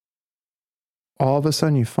all of a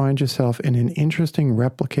sudden you find yourself in an interesting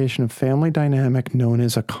replication of family dynamic known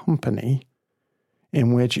as a company,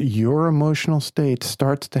 in which your emotional state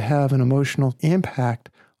starts to have an emotional impact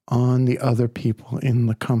on the other people in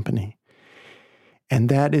the company. And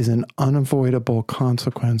that is an unavoidable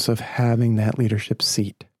consequence of having that leadership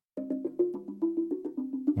seat.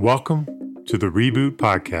 Welcome to the Reboot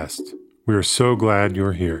Podcast. We are so glad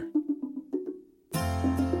you're here.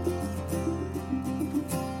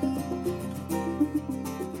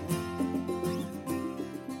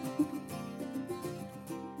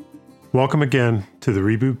 Welcome again to the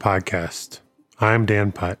Reboot Podcast. I'm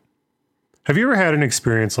Dan Putt. Have you ever had an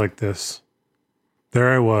experience like this?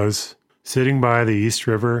 There I was, sitting by the East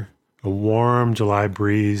River, a warm July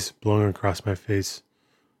breeze blowing across my face,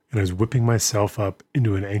 and I was whipping myself up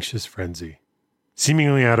into an anxious frenzy,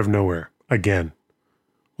 seemingly out of nowhere, again.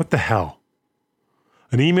 What the hell?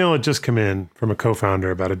 An email had just come in from a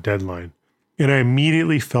co-founder about a deadline, and I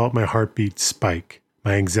immediately felt my heartbeat spike,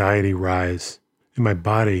 my anxiety rise, and my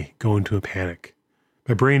body go into a panic.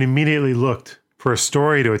 My brain immediately looked for a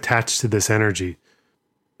story to attach to this energy.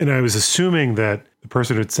 And I was assuming that the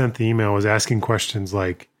person who had sent the email was asking questions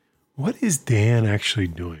like, what is Dan actually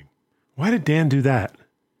doing? Why did Dan do that?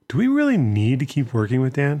 Do we really need to keep working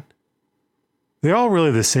with Dan? They're all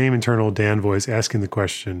really the same internal Dan voice asking the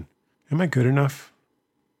question, am I good enough?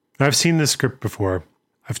 I've seen this script before.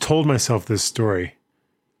 I've told myself this story.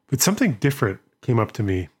 But something different came up to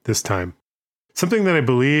me this time. Something that I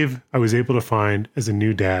believe I was able to find as a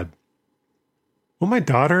new dad. Will my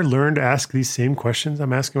daughter learn to ask these same questions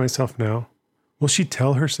I'm asking myself now? Will she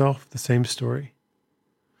tell herself the same story?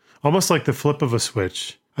 Almost like the flip of a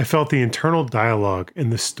switch, I felt the internal dialogue and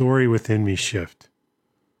the story within me shift.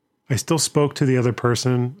 I still spoke to the other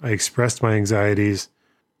person, I expressed my anxieties,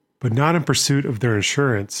 but not in pursuit of their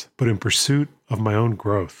insurance, but in pursuit of my own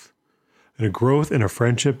growth. And a growth in a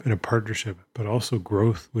friendship and a partnership, but also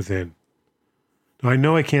growth within. Now, I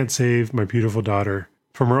know I can't save my beautiful daughter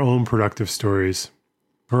from her own productive stories,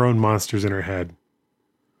 her own monsters in her head.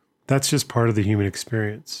 That's just part of the human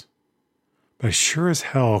experience. But I sure as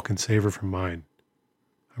hell can save her from mine.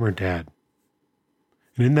 I'm her dad.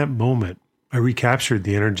 And in that moment, I recaptured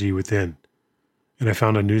the energy within, and I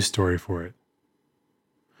found a news story for it.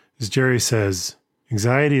 As Jerry says,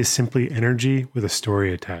 anxiety is simply energy with a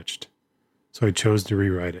story attached. So I chose to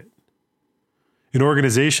rewrite it. In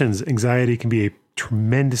organizations, anxiety can be a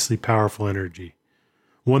tremendously powerful energy,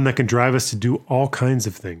 one that can drive us to do all kinds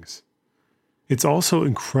of things. It's also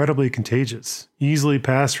incredibly contagious, easily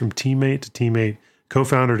passed from teammate to teammate,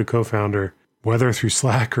 co-founder to co-founder, whether through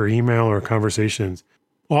Slack or email or conversations,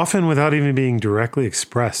 often without even being directly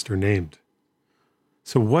expressed or named.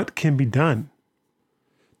 So what can be done?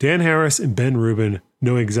 Dan Harris and Ben Rubin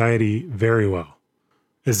know anxiety very well.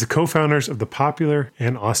 As the co-founders of the popular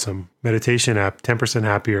and awesome meditation app 10%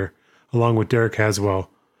 Happier, along with Derek Haswell,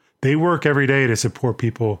 they work every day to support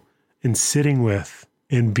people in sitting with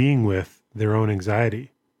and being with their own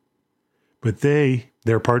anxiety. But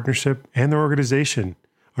their partnership, and their organization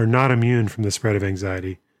are not immune from the spread of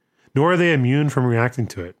anxiety, nor are they immune from reacting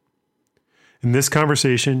to it. In this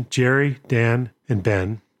conversation, Jerry, Dan, and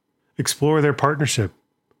Ben explore their partnership,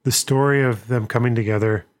 the story of them coming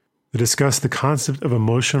together, to discuss the concept of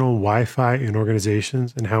emotional Wi-Fi in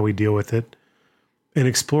organizations and how we deal with it, and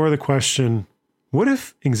explore the question, what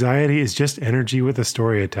if anxiety is just energy with a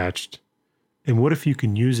story attached? And what if you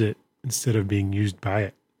can use it instead of being used by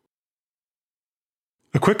it?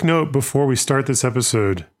 A quick note before we start this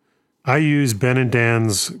episode. I use Ben and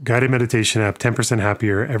Dan's guided meditation app 10%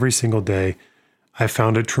 Happier every single day. I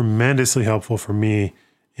found it tremendously helpful for me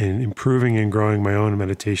in improving and growing my own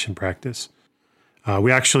meditation practice.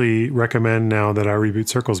 We actually recommend now that our Reboot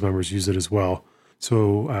Circles members use it as well.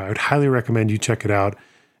 So I would highly recommend you check it out.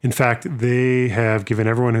 In fact, they have given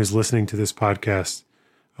everyone who's listening to this podcast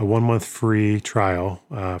a 1-month free trial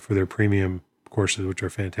for their premium courses, which are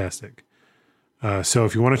fantastic. So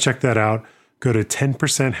if you want to check that out, go to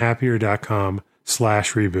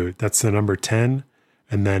 10percenthappier.com/reboot. That's the number 10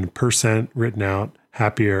 and then percent written out,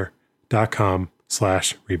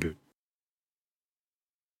 happier.com/reboot.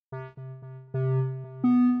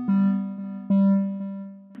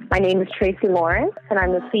 My name is Tracy Lawrence, and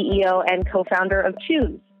I'm the CEO and co-founder of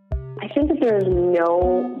Choose. I think that there is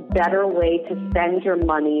no better way to spend your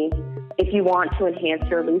money if you want to enhance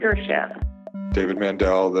your leadership. David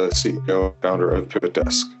Mandel, the CEO and founder of Pivot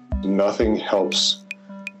Desk. Nothing helps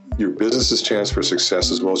your business's chance for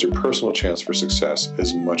success as well as your personal chance for success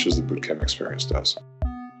as much as the bootcamp experience does.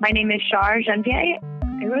 My name is Shar Janvier.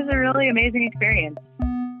 It was a really amazing experience.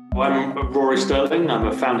 I'm Rory Sterling. I'm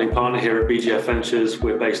a founding partner here at BGF Ventures.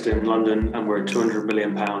 We're based in London and we're a £200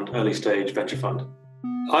 million early stage venture fund.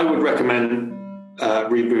 I would recommend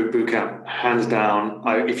Reboot Bootcamp, hands down.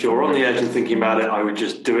 If you're on the edge and thinking about it, I would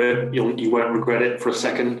just do it. You won't regret it for a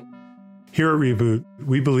second. Here at Reboot,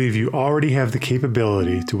 we believe you already have the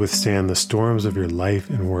capability to withstand the storms of your life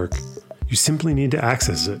and work. You simply need to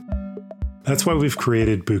access it. That's why we've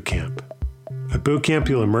created Bootcamp. At Bootcamp,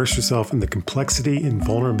 you'll immerse yourself in the complexity and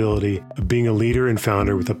vulnerability of being a leader and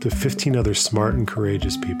founder with up to 15 other smart and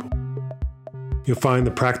courageous people. You'll find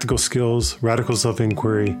the practical skills, radical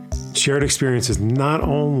self-inquiry, shared experiences not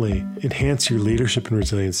only enhance your leadership and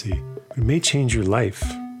resiliency, but it may change your life.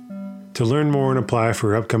 To learn more and apply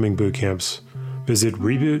for upcoming bootcamps, visit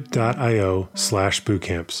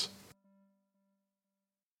reboot.io/bootcamps.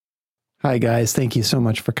 Hi, guys. Thank you so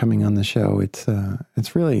much for coming on the show. It's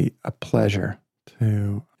really a pleasure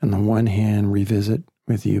to, on the one hand, revisit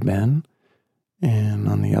with you, Ben, and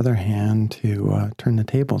on the other hand, to turn the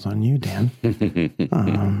tables on you, Dan.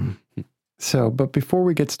 But before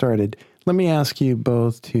we get started, let me ask you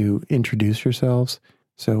both to introduce yourselves.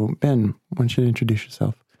 So, Ben, why don't you introduce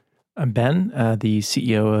yourself? I'm Ben, the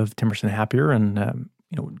CEO of 10% Happier, and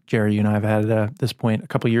Jerry, you and I have had at this point a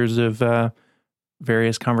couple of years of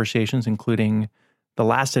various conversations, including the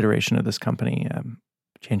last iteration of this company,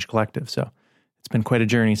 Change Collective. So it's been quite a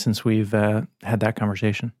journey since we've had that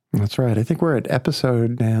conversation. That's right. I think we're at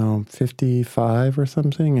episode now 55 or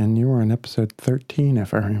something, and you were on episode 13,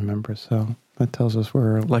 if I remember. So that tells us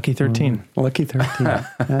we're... Lucky 13. Lucky 13.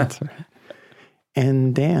 That's right.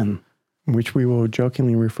 And Dan, which we will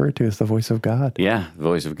jokingly refer to as the voice of God. Yeah, the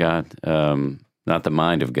voice of God. Not the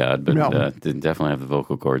mind of God, but definitely have the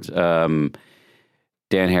vocal cords.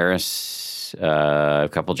 Dan Harris, a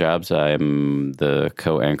couple jobs. I'm the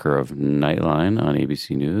co-anchor of Nightline on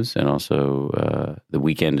ABC News and also the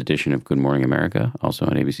weekend edition of Good Morning America, also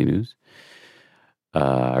on ABC News.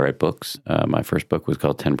 I write books. My first book was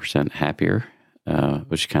called 10% Happier,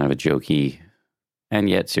 which is kind of a jokey and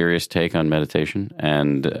yet serious take on meditation.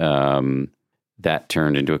 And that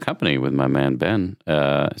turned into a company with my man, Ben.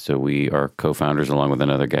 So we are co-founders, along with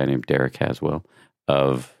another guy named Derek Haswell,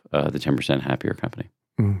 of the 10% Happier company.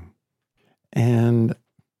 Mm. And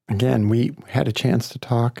again, we had a chance to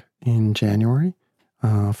talk in January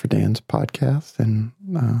for Dan's podcast, and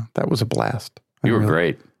that was a blast. You were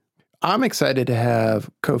great. I'm excited to have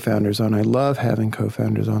co-founders on. I love having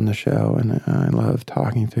co-founders on the show, and I love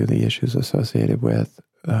talking through the issues associated with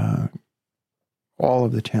all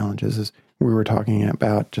of the challenges, as we were talking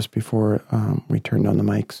about just before we turned on the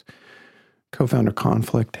mics. Co-founder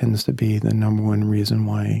conflict tends to be the number one reason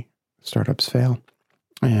why startups fail.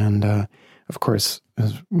 And of course,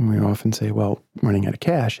 as we often say, well, running out of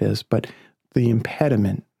cash is, but the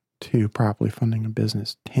impediment to properly funding a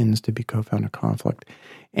business tends to be co-founder conflict.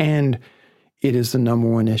 And it is the number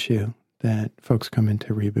one issue that folks come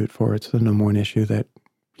into Reboot for. It's the number one issue that,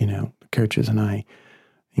 the coaches and I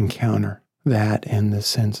encounter, that and the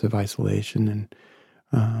sense of isolation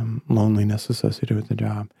and loneliness associated with the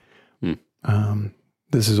job.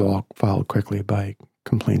 This is all followed quickly by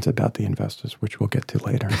complaints about the investors, which we'll get to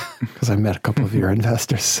later, because I met a couple of your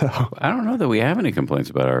investors. So I don't know that we have any complaints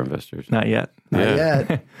about our investors. Not yet. Not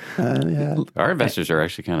yet. Our investors are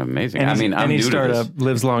actually kind of amazing. Any startup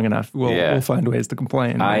lives long enough, we'll find ways to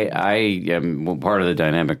complain. I am part of the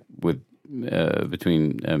dynamic with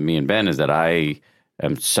between me and Ben is that I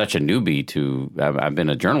am such a newbie to. I've been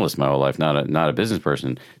a journalist my whole life, not a business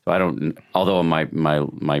person. So I don't. Although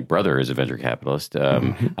my brother is a venture capitalist, I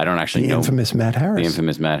don't actually know the infamous Matt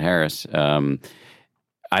Harris.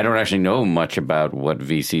 I don't actually know much about what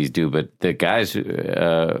VCs do, but the guys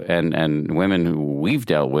and women who we've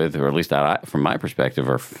dealt with, or at least from my perspective,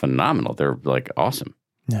 are phenomenal. They're like awesome.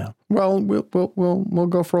 Yeah. Well, we'll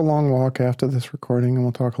go for a long walk after this recording, and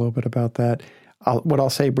we'll talk a little bit about that. What I'll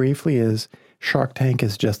say briefly is Shark Tank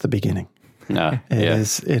is just the beginning.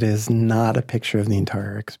 It is not a picture of the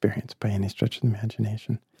entire experience by any stretch of the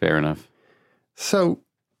imagination. Fair enough. So,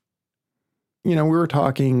 we were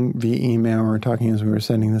talking via email, we were talking as we were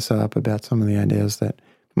setting this up about some of the ideas that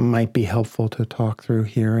might be helpful to talk through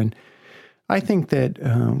here. And I think that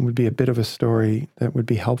would be a bit of a story that would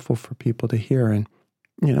be helpful for people to hear. And,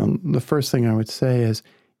 the first thing I would say is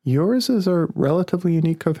yours is a relatively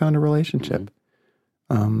unique co-founder relationship.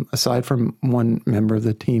 Aside from one member of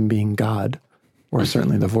the team being God, or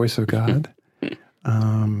certainly the voice of God.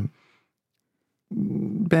 Ben,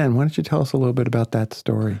 why don't you tell us a little bit about that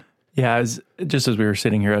story? Yeah, just as we were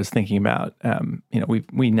sitting here, I was thinking about,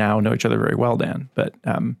 we now know each other very well, Dan, but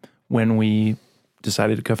when we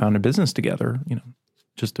decided to co-found a business together,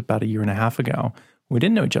 just about a year and a half ago, We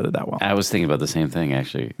didn't know each other that well. I was thinking about the same thing,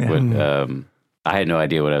 actually. Yeah. I had no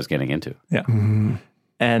idea what I was getting into. Yeah. Mm-hmm.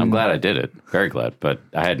 And I'm glad I did it. Very glad. But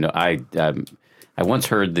I had no, I once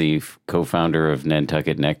heard the co-founder of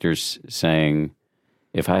Nantucket Nectars saying,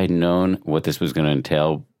 if I had known what this was going to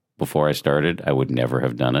entail before I started, I would never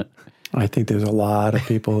have done it. I think there's a lot of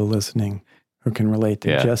people listening who can relate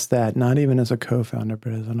to just that, not even as a co-founder,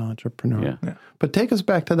 but as an entrepreneur. Yeah. But take us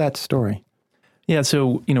back to that story. Yeah.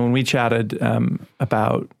 So, when we chatted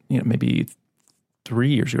about, maybe 3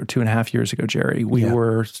 years ago, 2.5 years ago, Jerry, we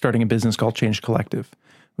were starting a business called Change Collective,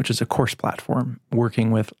 which is a course platform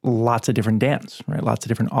working with lots of different Dans, right? Lots of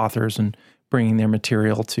different authors and bringing their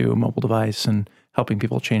material to a mobile device and helping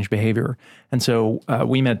people change behavior. And so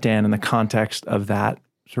we met Dan in the context of that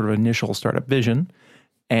sort of initial startup vision.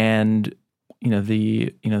 And,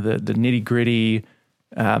 the nitty gritty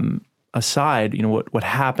aside, what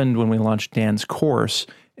happened when we launched Dan's course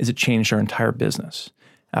is it changed our entire business.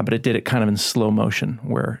 But it did it kind of in slow motion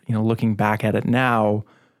where, looking back at it now,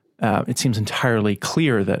 it seems entirely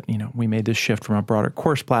clear that, we made this shift from a broader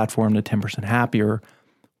course platform to 10% Happier.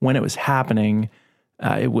 When it was happening,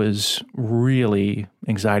 it was really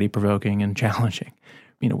anxiety provoking and challenging.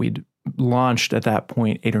 We'd launched at that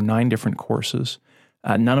point 8 or 9 different courses,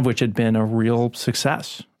 none of which had been a real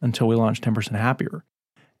success until we launched 10% Happier.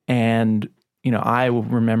 And, I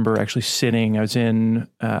remember actually I was in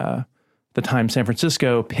the time San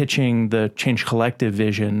Francisco pitching the Change Collective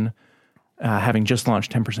vision, having just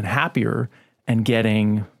launched 10% Happier and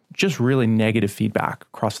getting just really negative feedback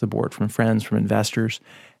across the board from friends, from investors.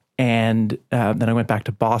 And then I went back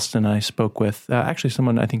to Boston and I spoke with actually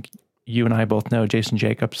someone I think you and I both know, Jason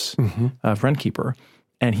Jacobs of Runkeeper.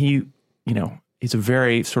 And he, he's a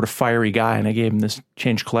very sort of fiery guy. And I gave him this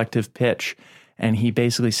Change Collective pitch. And he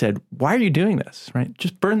basically said, why are you doing this, right?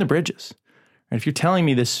 Just burn the bridges. Right? If you're telling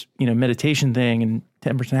me this, meditation thing and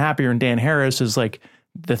 10% Happier and Dan Harris is like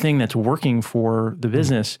the thing that's working for the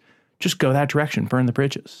business, just go that direction, burn the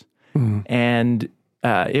bridges. And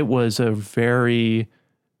it was a very,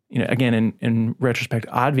 again, in retrospect,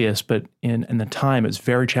 obvious, but in the time, it was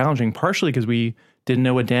very challenging, partially because we didn't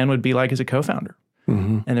know what Dan would be like as a co-founder.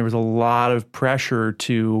 And there was a lot of pressure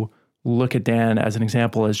to look at Dan as an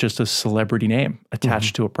example as just a celebrity name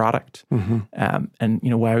attached to a product. And,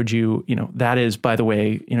 why would you, that is, by the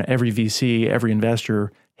way, every VC, every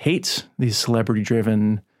investor hates these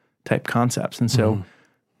celebrity-driven type concepts. And so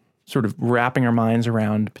sort of wrapping our minds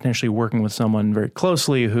around potentially working with someone very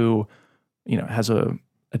closely who, has a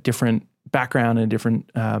different background and a different...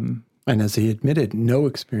 and as he admitted, no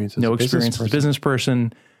experience as a business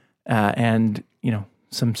person, and,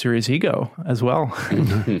 some serious ego as well,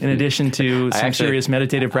 in addition to some serious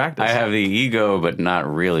meditative practice. I have the ego, but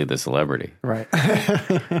not really the celebrity. Right.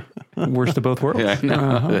 Worst of both worlds. Yeah, I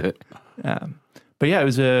know. But yeah, it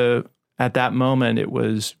was at that moment, it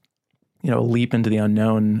was, a leap into the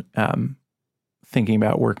unknown, thinking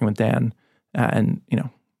about working with Dan. And,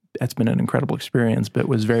 that's been an incredible experience, but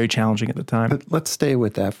was very challenging at the time. But let's stay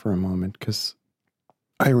with that for a moment, because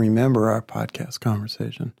I remember our podcast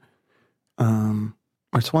conversation.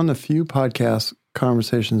 It's one of the few podcast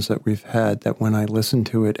conversations that we've had that when I listened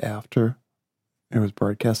to it after it was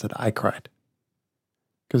broadcasted, I cried.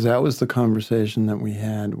 Because that was the conversation that we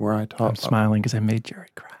had where I talked. I'm smiling because I made Jerry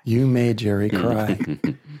cry. You made Jerry cry.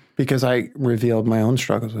 Because I revealed my own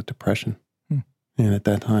struggles with depression. And at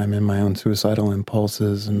that time, and my own suicidal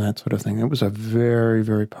impulses and that sort of thing. It was a very,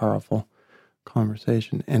 very powerful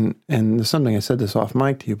conversation. And there's something, I said this off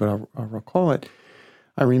mic to you, but I'll recall it.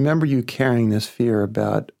 I remember you carrying this fear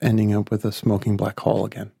about ending up with a smoking black hole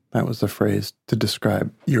again. That was the phrase to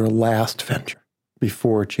describe your last venture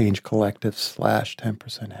before Change Collective /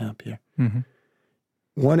 10% Happier.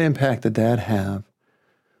 What impact did that have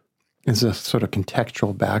as a sort of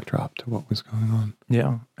contextual backdrop to what was going on?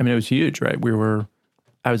 Yeah. I mean, it was huge, right?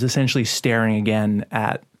 I was essentially staring again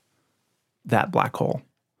at that black hole,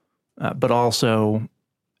 but also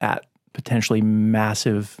at potentially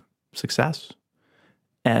massive success.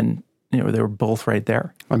 And, they were both right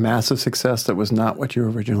there. A massive success that was not what you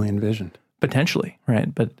originally envisioned. Potentially,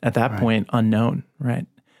 right? But at that point, unknown, right?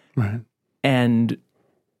 Right. And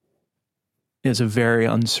it's a very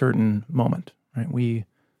uncertain moment, right?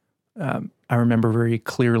 I remember very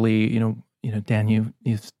clearly, Dan,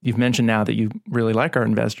 you've mentioned now that you really like our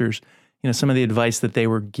investors. Some of the advice that they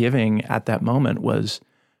were giving at that moment was,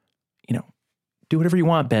 do whatever you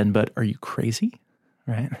want, Ben, but are you crazy?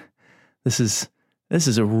 Right? This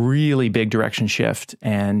is a really big direction shift,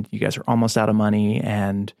 and you guys are almost out of money.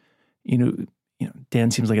 And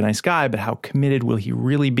Dan seems like a nice guy, but how committed will he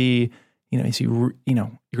really be? Is he? You're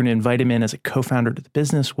going to invite him in as a co-founder to the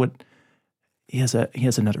business. he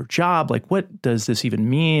has another job. Like, what does this even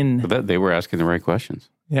mean? But they were asking the right questions.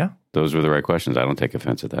 Yeah. Those were the right questions. I don't take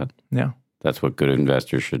offense at that. Yeah. That's what good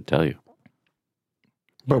investors should tell you.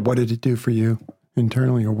 But what did it do for you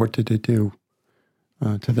internally, or what did it do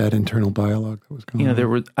to that internal dialogue that was going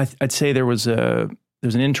on? I'd say there was an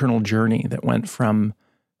internal journey that went from,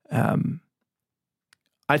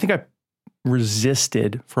 I think I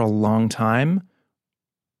resisted for a long time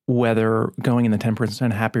whether going in the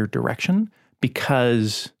 10% happier direction,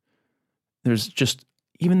 because there's just,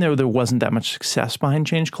 even though there wasn't that much success behind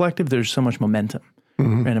Change Collective, there's so much momentum.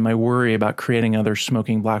 Mm-hmm. And my worry about creating another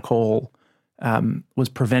smoking black hole was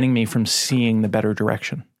preventing me from seeing the better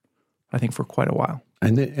direction, I think, for quite a while.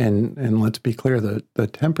 And let's be clear, the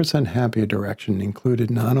 10% happier direction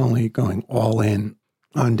included not only going all in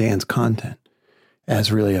on Dan's content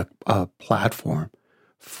as really a platform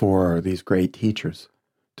for these great teachers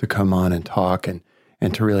to come on and talk and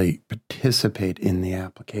to really participate in the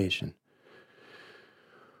application,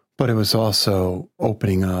 but it was also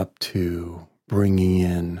opening up to bringing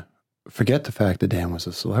in, forget the fact that Dan was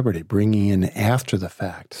a celebrity, bringing in after the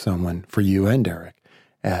fact someone, for you and Derek,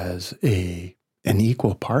 as an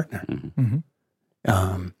equal partner.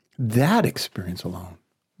 Mm-hmm. That experience alone,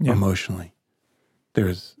 emotionally,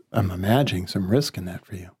 I'm imagining some risk in that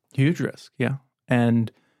for you. Huge risk, yeah.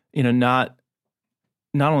 And,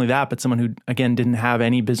 not only that, but someone who, again, didn't have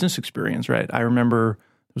any business experience, right? I remember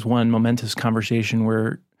there was one momentous conversation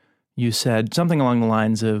where you said something along the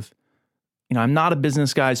lines of, I'm not a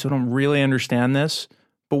business guy, so I don't really understand this,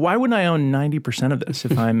 but why wouldn't I own 90% of this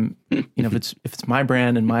if I'm, if it's my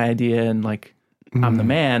brand and my idea and like I'm the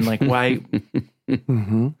man, like why?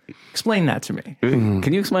 Mm-hmm. Explain that to me.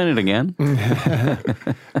 Can you explain it again?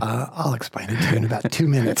 I'll explain it to you in about 2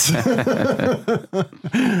 minutes.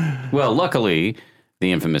 Well, luckily,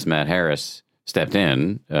 the infamous Matt Harris stepped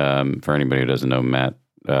in. For anybody who doesn't know Matt,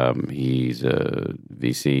 he's a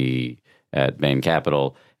VC at Bain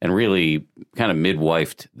Capital and really kind of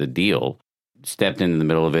midwifed the deal, stepped in the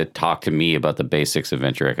middle of it, talked to me about the basics of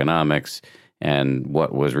venture economics and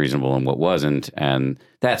what was reasonable and what wasn't. And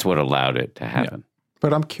that's what allowed it to happen. Yeah.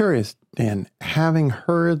 But I'm curious, Dan, having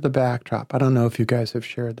heard the backdrop, I don't know if you guys have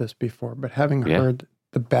shared this before, but having heard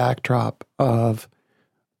the backdrop of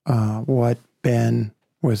what Ben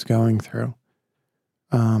was going through,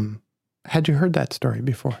 had you heard that story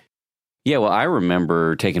before? Yeah, well, I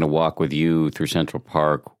remember taking a walk with you through Central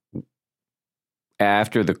Park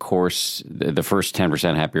after the course, the first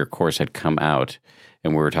 10% Happier course had come out,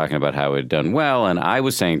 and we were talking about how it had done well, and I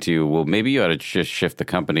was saying to you, well, maybe you ought to just shift the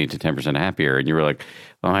company to 10% Happier, and you were like,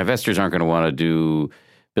 well, my investors aren't going to want to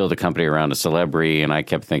build a company around a celebrity, and I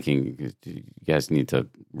kept thinking, you guys need to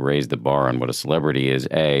raise the bar on what a celebrity is,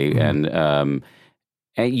 and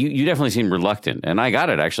you definitely seemed reluctant, and I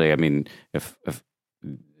got it, actually. I mean,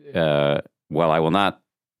 while I will not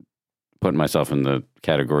put myself in the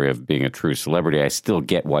category of being a true celebrity, I still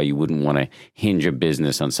get why you wouldn't want to hinge a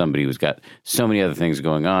business on somebody who's got so many other things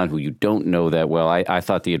going on, who you don't know that well. I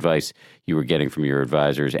thought the advice you were getting from your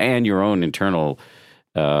advisors and your own internal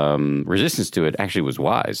resistance to it actually was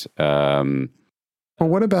wise. Well,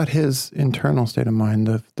 what about his internal state of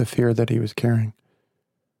mind, the fear that he was carrying?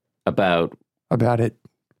 About it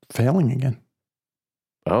failing again?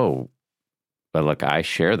 Oh, but look, I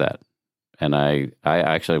share that. And I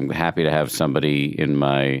actually am happy to have somebody in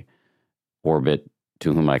my orbit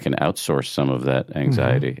to whom I can outsource some of that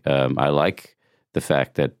anxiety. Mm-hmm. I like the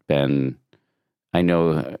fact that Ben, I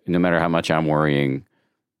know no matter how much I'm worrying,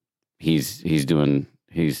 he's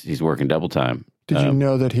working double time. Did you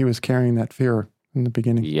know that he was carrying that fear in the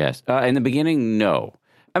beginning? Yes. In the beginning, no.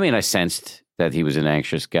 I mean, I sensed that he was an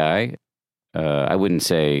anxious guy. I wouldn't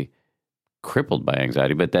say crippled by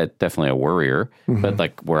anxiety, but that definitely a worrier. Mm-hmm. But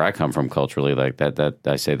like where I come from culturally, like that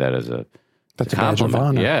I say that as a compliment. Badge of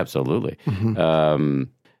honor. Yeah, absolutely. Mm-hmm.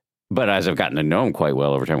 But as I've gotten to know him quite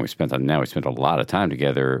well over time, we spent a lot of time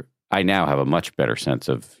together. I now have a much better sense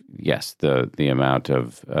of, yes, the amount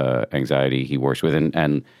of anxiety he works with.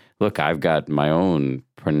 And look, I've got my own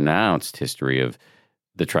pronounced history of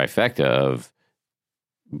the trifecta of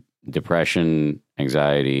depression,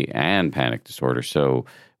 anxiety, and panic disorder. So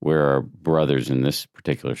we're brothers in this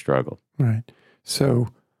particular struggle. Right. So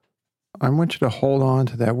I want you to hold on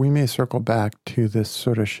to that. We may circle back to this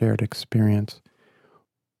sort of shared experience.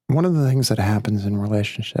 One of the things that happens in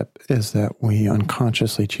relationship is that we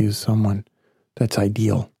unconsciously choose someone that's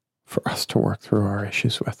ideal for us to work through our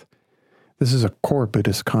issues with. This is a core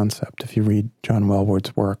Buddhist concept. If you read John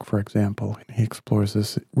Welwood's work, for example, he explores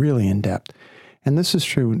this really in depth. And this is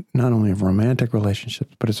true not only of romantic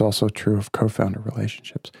relationships, but it's also true of co-founder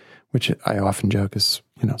relationships. which I often joke is,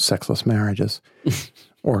 sexless marriages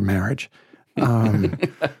or marriage.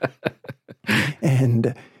 And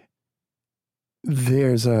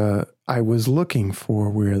I was looking for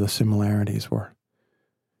where the similarities were.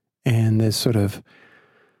 And this sort of,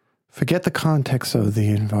 forget the context of the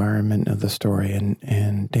environment of the story.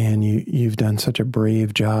 And Dan, you've done such a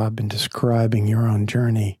brave job in describing your own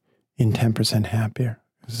journey in 10% Happier.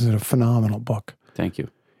 This is a phenomenal book. Thank you.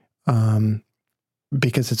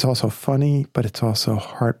 Because it's also funny, but it's also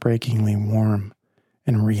heartbreakingly warm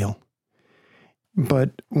and real.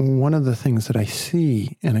 But one of the things that I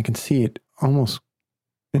see, and I can see it almost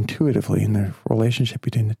intuitively in the relationship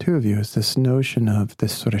between the two of you, is this notion of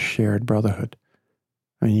this sort of shared brotherhood.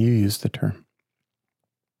 I mean, you use the term.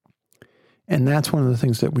 And that's one of the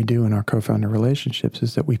things that we do in our co-founder relationships,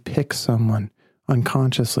 is that we pick someone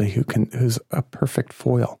unconsciously who's a perfect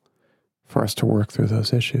foil for us to work through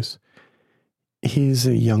those issues. He's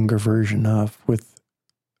a younger version of, with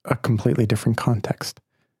a completely different context.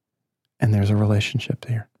 And there's a relationship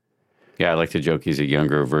there. Yeah, I like to joke he's a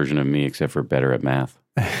younger version of me, except for better at math.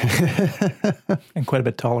 And quite a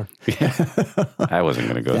bit taller. I wasn't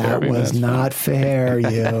going to go there. That was not fair,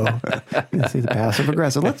 you. See the passive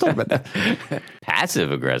aggressive. Let's talk about that.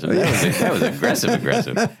 Passive aggressive. That was aggressive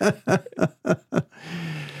aggressive.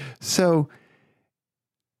 So,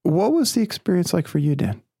 what was the experience like for you,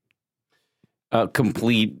 Dan?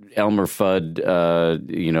 Complete Elmer Fudd,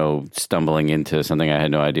 stumbling into something I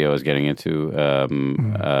had no idea I was getting into.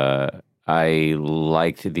 I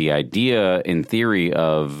liked the idea, in theory,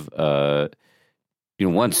 of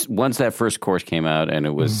once that first course came out and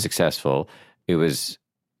it was successful, it was,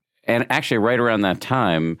 and actually right around that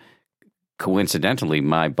time, coincidentally,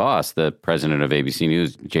 my boss, the president of ABC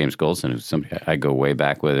News, James Goldson, who's somebody I go way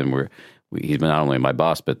back with, and he's been not only my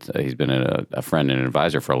boss, but he's been a friend and an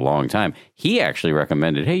advisor for a long time. He actually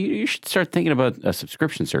recommended, hey, you should start thinking about a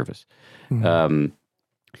subscription service.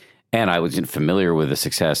 And I was familiar with the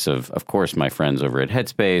success of course, my friends over at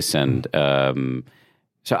Headspace. And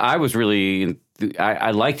so I was really,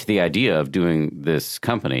 I liked the idea of doing this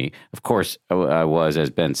company. Of course, I was, as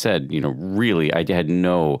Ben said, really, I had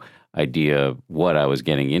no idea what I was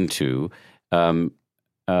getting into. So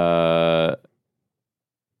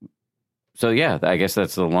yeah, I guess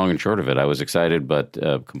that's the long and short of it. I was excited, but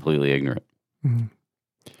completely ignorant.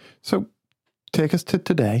 So take us to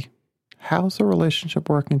today. How's the relationship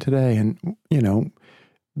working today? And,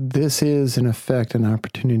 this is, in effect, an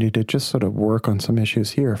opportunity to just sort of work on some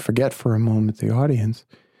issues here. Forget for a moment the audience.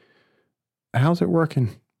 How's it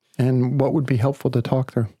working? And what would be helpful to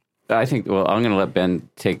talk through? I think, I'm going to let Ben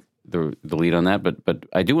take the lead on that. But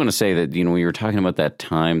I do want to say that, when you were talking about that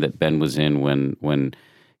time that Ben was in when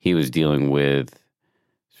he was dealing with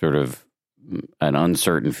sort of an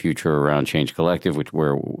uncertain future around Change Collective,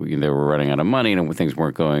 where they were running out of money and things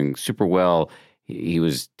weren't going super well. He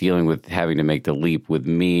was dealing with having to make the leap with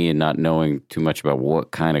me and not knowing too much about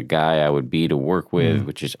what kind of guy I would be to work with,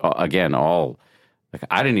 which is, again, I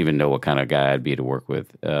didn't even know what kind of guy I'd be to work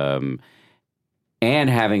with. And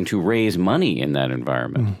having to raise money in that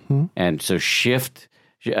environment. And so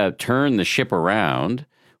turn the ship around.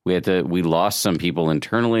 We lost some people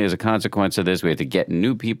internally as a consequence of this. We had to get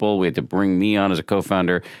new people. We had to bring me on as a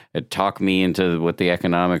co-founder, talk me into what the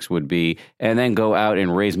economics would be, and then go out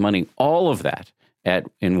and raise money. All of that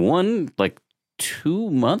in one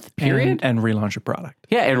 2-month period. And relaunch a product.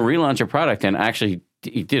 Yeah, and relaunch a product. And actually,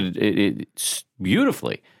 he did it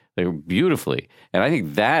beautifully. Beautifully. And I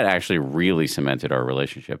think that actually really cemented our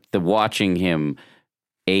relationship. Watching him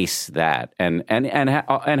ace that and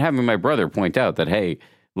having my brother point out that, hey,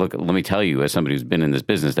 look, let me tell you, as somebody who's been in this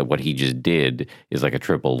business, that what he just did is like a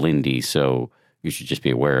triple Lindy. So you should just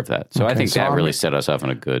be aware of that. So I think that really set us off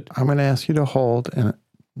on a good. I'm going to ask you to hold, and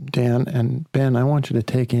Dan and Ben, I want you to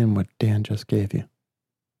take in what Dan just gave you.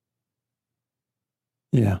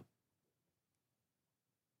 Yeah.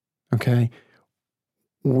 Okay.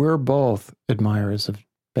 We're both admirers of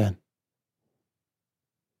Ben.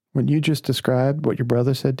 What you just described, what your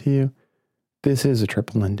brother said to you, this is a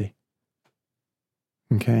triple Lindy.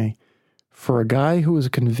 Okay. For a guy who was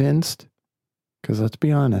convinced, because let's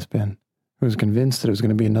be honest, Ben, who was convinced that it was going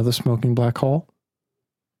to be another smoking black hole,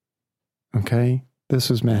 okay,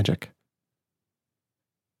 this is magic.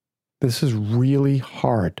 This is really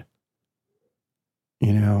hard.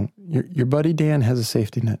 Your buddy Dan has a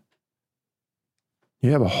safety net.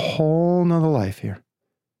 You have a whole nother life here.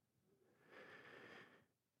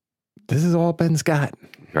 This is all Ben's got.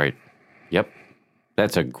 Right. Yep.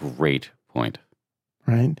 That's a great point.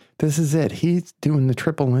 Right? This is it. He's doing the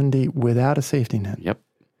triple Lindy without a safety net. Yep.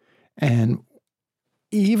 And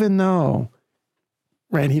even though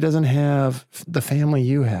right? He doesn't have the family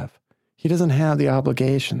you have. He doesn't have the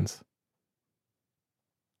obligations.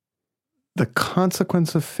 The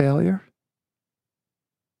consequence of failure,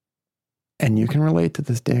 and you can relate to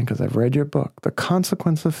this, Dan, because I've read your book, the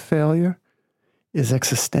consequence of failure is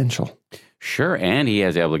existential. Sure, and he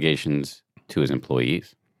has obligations to his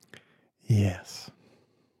employees. Yes.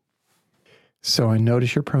 So I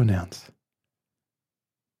notice your pronouns.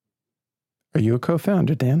 Are you a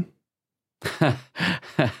co-founder, Dan?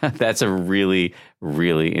 That's a really,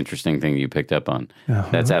 really interesting thing you picked up on. Uh-huh.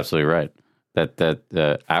 That's absolutely right.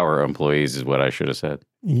 That our employees is what I should have said.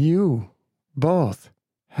 You both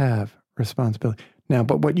have responsibility. Now,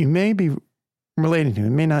 but what you may be relating to, it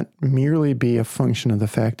may not merely be a function of the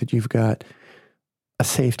fact that you've got a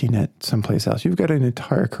safety net someplace else. You've got an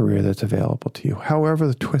entire career that's available to you. However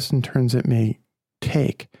the twists and turns it may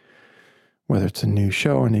take, whether it's a new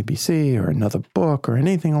show on ABC or another book or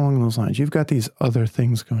anything along those lines, you've got these other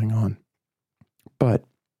things going on. But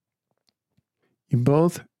you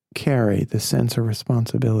both carry the sense of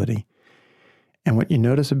responsibility. And what you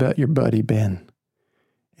notice about your buddy, Ben,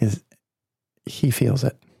 is he feels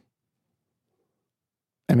it.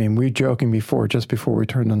 I mean, we were joking before, just before we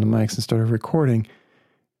turned on the mics and started recording,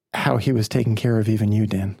 how he was taking care of even you,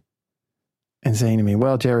 Dan, and saying to me,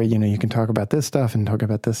 well, Jerry, you can talk about this stuff and talk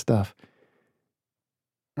about this stuff.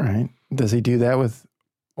 All right. Does he do that with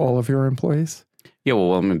all of your employees? Yeah,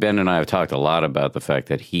 well, I mean, Ben and I have talked a lot about the fact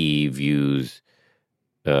that he views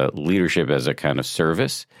leadership as a kind of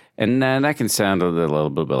service. And that can sound a little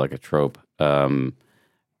bit like a trope.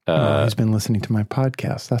 He's been listening to my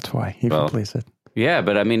podcast. That's why he plays it. Yeah,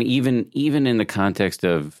 but I mean, even in the context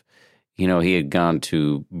of, he had gone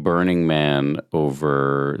to Burning Man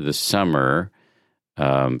over the summer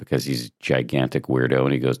because he's a gigantic weirdo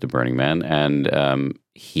and he goes to Burning Man. And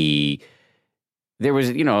there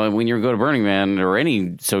was, when you go to Burning Man or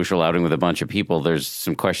any social outing with a bunch of people, there's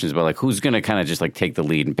some questions about like, who's going to kind of just like take the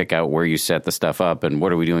lead and pick out where you set the stuff up and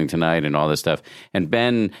what are we doing tonight and all this stuff. And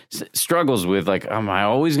Ben struggles with like, am I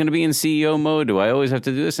always going to be in CEO mode? Do I always have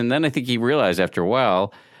to do this? And then I think he realized after a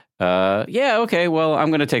while, okay, well, I'm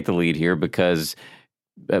going to take the lead here because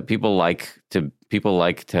people like to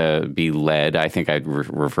be led. I think I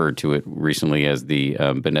referred to it recently as the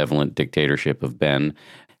benevolent dictatorship of Ben.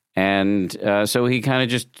 And so he kind of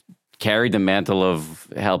just carried the mantle of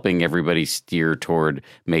helping everybody steer toward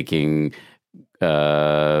making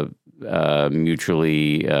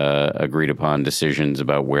mutually agreed upon decisions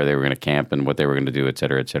about where they were going to camp and what they were going to do, et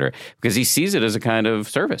cetera, because he sees it as a kind of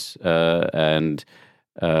service. I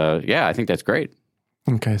think that's great.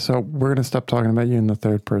 Okay, so we're going to stop talking about you in the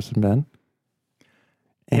third person, Ben.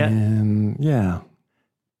 And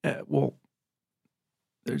well,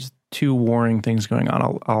 there's two warring things going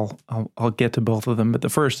on. I'll get to both of them, but the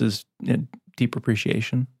first is deep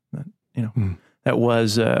appreciation. That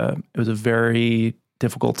was it was a very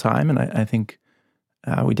difficult time, and I think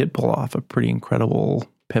we did pull off a pretty incredible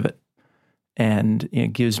pivot, and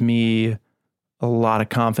it gives me a lot of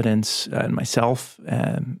confidence in myself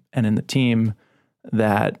and in the team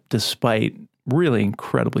that despite really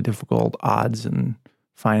incredibly difficult odds and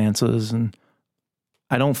finances, and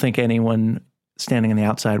I don't think anyone standing on the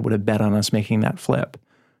outside would have bet on us making that flip,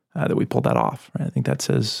 that we pulled that off. Right? I think that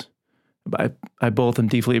says, I both am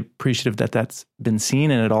deeply appreciative that that's been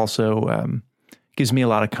seen, and it also gives me a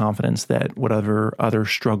lot of confidence that whatever other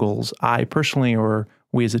struggles I personally or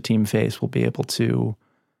we as a team face, will be able to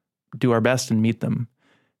do our best and meet them.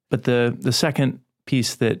 But the second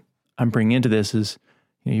piece that I'm bringing into this is,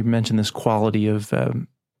 you mentioned this quality of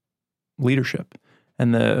leadership.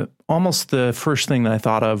 And almost the first thing that I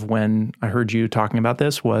thought of when I heard you talking about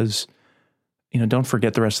this was, don't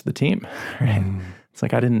forget the rest of the team. Right? It's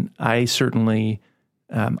like I certainly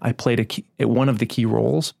played one of the key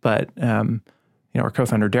roles, but our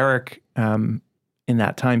co-founder Derek in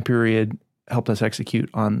that time period helped us execute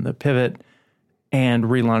on the pivot and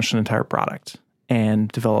relaunched an entire product and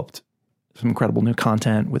developed some incredible new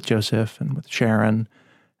content with Joseph and with Sharon.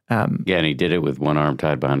 And he did it with one arm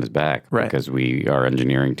tied behind his back, right? Because our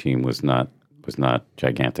engineering team was not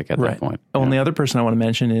gigantic at that point. Oh, and the other person I want to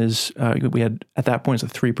mention is we had at that point a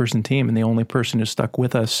 3-person team, and the only person who stuck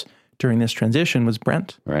with us during this transition was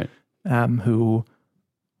Brent, right? Who,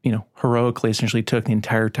 heroically essentially took the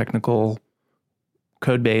entire technical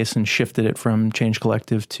code base and shifted it from Change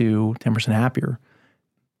Collective to 10% Happier.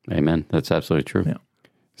 Amen. That's absolutely true. Yeah.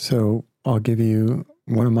 So I'll give you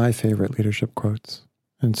one of my favorite leadership quotes.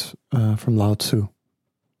 It's from Lao Tzu.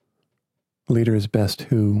 A leader is best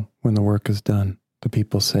who, when the work is done, the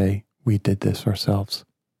people say, we did this ourselves.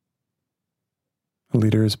 A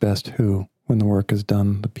leader is best who, when the work is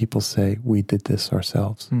done, the people say, we did this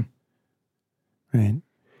ourselves. Right?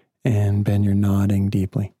 And Ben, you're nodding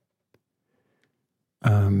deeply.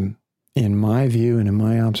 In my view and in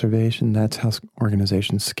my observation, that's how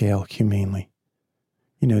organizations scale humanely.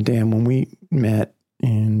 You know, Dan, when we met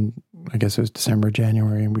in, I guess it was December,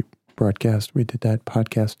 January, and we did that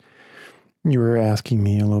podcast, you were asking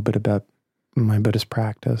me a little bit about my Buddhist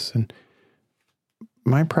practice, and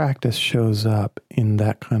my practice shows up in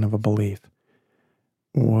that kind of a belief.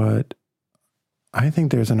 What I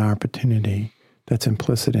think there's an opportunity that's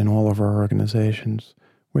implicit in all of our organizations,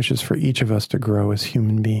 which is for each of us to grow as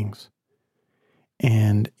human beings.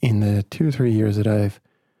 And in the 2 or 3 years that I've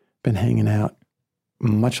been hanging out,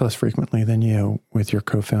 much less frequently than you, with your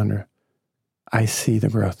co-founder, I see the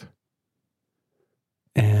growth.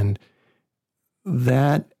 And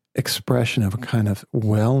that expression of a kind of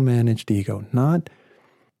well-managed ego, not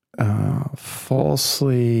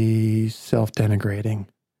falsely self-denigrating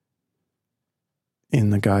in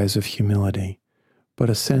the guise of humility, but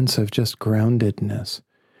a sense of just groundedness.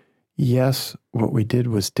 Yes, what we did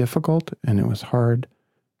was difficult and it was hard,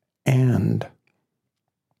 and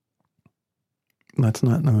let's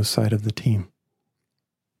not lose sight of the team.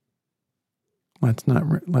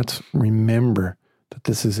 Let's remember that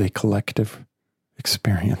this is a collective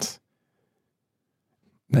experience.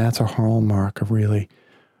 That's a hallmark of really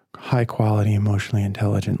high quality, emotionally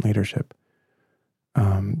intelligent leadership.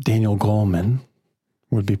 Daniel Goleman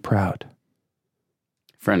would be proud.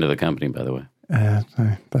 Friend of the company, by the way.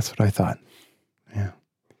 That's what I thought. Yeah.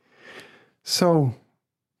 So,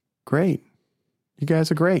 great. You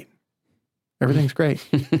guys are great. Everything's great.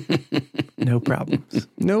 No problems.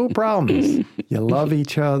 No problems. You love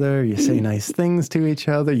each other. You say nice things to each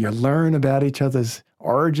other. You learn about each other's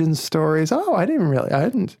origin stories. Oh, I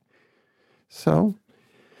didn't. So,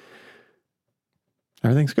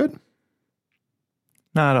 everything's good?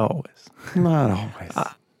 Not always. Not always.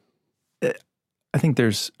 I think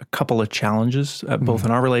there's a couple of challenges, both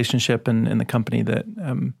in our relationship and in the company that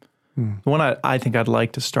the one I think I'd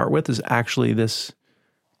like to start with is actually this,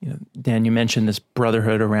 Dan, you mentioned this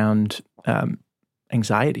brotherhood around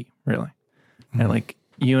anxiety, really. And like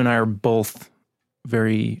you and I are both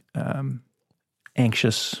very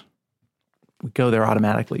anxious. We go there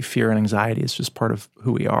automatically. Fear and anxiety is just part of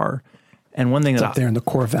who we are. And one thing it's up there in the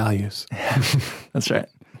core values. That's right.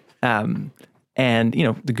 And,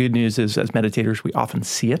 the good news is as meditators, we often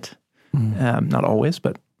see it. Not always,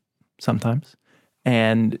 but sometimes.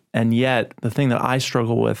 And yet the thing that I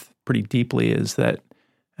struggle with pretty deeply is that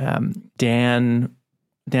Dan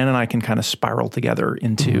and I can kind of spiral together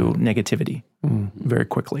into negativity very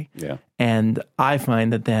quickly. Yeah. And I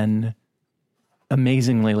find that then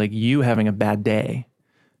amazingly, like you having a bad day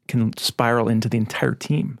can spiral into the entire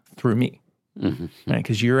team through me. Right?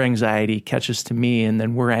 Because your anxiety catches to me, and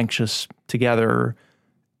then we're anxious together,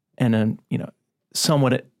 and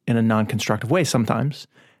somewhat in a non-constructive way sometimes,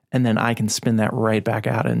 and then I can spin that right back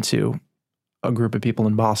out into a group of people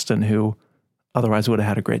in Boston who otherwise would have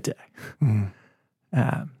had a great day.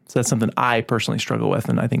 So that's something I personally struggle with,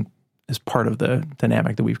 and I think is part of the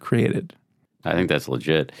dynamic that we've created. I think that's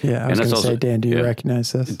legit. Yeah, I was going to say, Dan, do you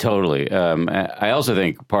recognize this? Totally. I also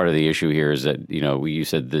think part of the issue here is that, you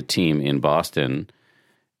said the team in Boston,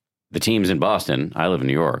 the team's in Boston. I live in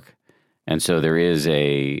New York. And so there is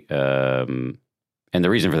and the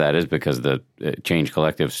reason for that is because the Change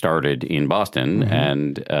Collective started in Boston,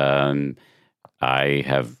 and I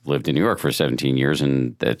have lived in New York for 17 years,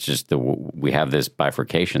 and that's just we have this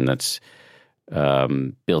bifurcation that's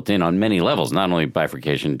built in on many levels, not only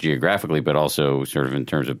bifurcation geographically, but also sort of in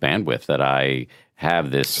terms of bandwidth, that I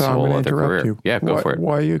have this whole other career. You. Yeah, go for it.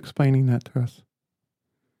 Why are you explaining that to us?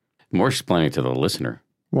 More explaining to the listener.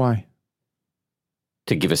 Why?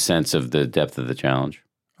 To give a sense of the depth of the challenge.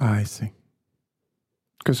 I see.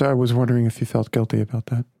 Because I was wondering if you felt guilty about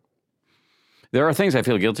that. There are things I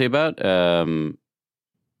feel guilty about.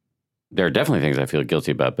 There are definitely things I feel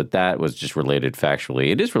guilty about, but that was just related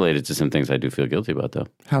factually. It is related to some things I do feel guilty about, though.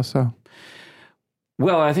 How so?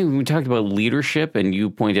 Well, I think when we talked about leadership, and you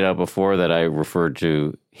pointed out before that I referred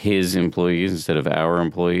to his employees instead of our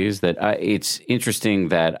employees, that it's interesting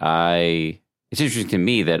to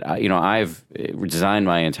me that, I've designed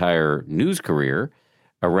my entire news career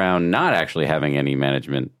around not actually having any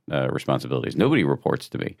management responsibilities. Nobody reports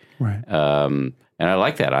to me. Right. And I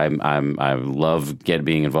like that. I love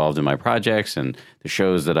being involved in my projects and the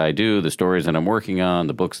shows that I do, the stories that I'm working on,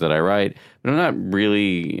 the books that I write. But I'm not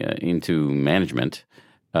really into management.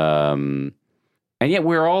 And yet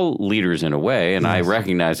we're all leaders in a way. And yes. I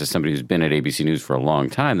recognize, as somebody who's been at ABC News for a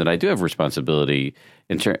long time, that I do have responsibility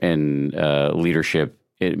in leadership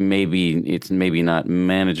it's maybe not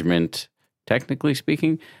management technically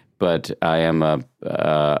speaking, but I am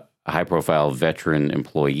a high-profile veteran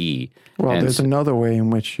employee. Well, there's another way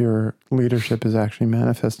in which your leadership is actually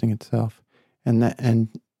manifesting itself, and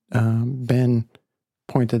Ben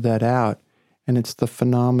pointed that out, and it's the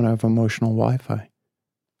phenomena of emotional Wi-Fi.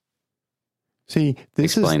 See,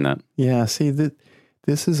 explain that. Yeah, see that.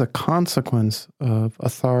 This is a consequence of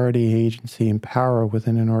authority, agency, and power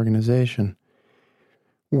within an organization,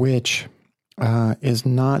 which is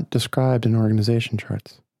not described in organization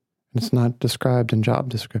charts. It's not described in job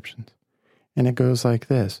descriptions. And it goes like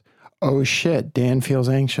this. Oh, shit, Dan feels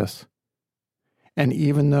anxious. And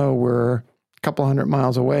even though we're a couple 100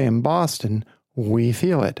 miles away in Boston, we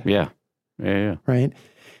feel it. Yeah. Right?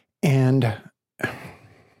 And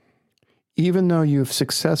even though you've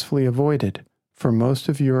successfully avoided for most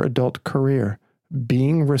of your adult career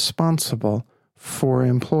being responsible for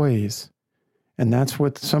employees. And that's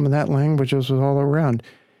what some of that language was all around.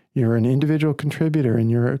 You're an individual contributor in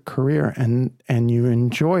your career, and you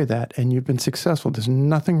enjoy that, and you've been successful. There's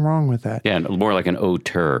nothing wrong with that. Yeah, more like an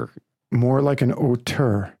auteur. More like an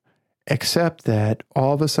auteur, except that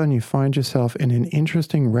all of a sudden you find yourself in an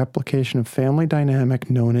interesting replication of family dynamic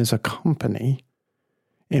known as a company,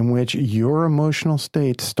 in which your emotional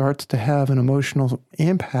state starts to have an emotional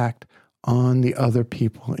impact on the other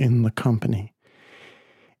people in the company.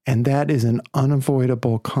 And that is an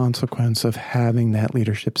unavoidable consequence of having that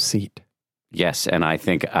leadership seat. Yes, and I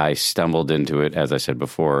think I stumbled into it, as I said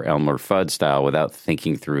before, Elmer Fudd style, without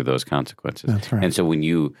thinking through those consequences. That's right. And so when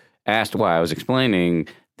you asked why, I was explaining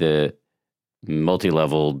the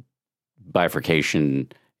multi-level bifurcation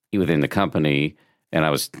within the company. And I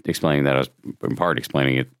was explaining that. I was in part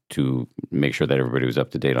explaining it to make sure that everybody was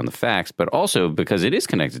up to date on the facts, but also because it is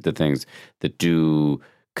connected to things that do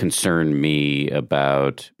concern me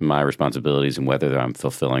about my responsibilities and whether I'm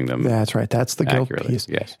fulfilling them. That's right. That's the guilt piece.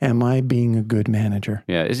 Yes. Am I being a good manager?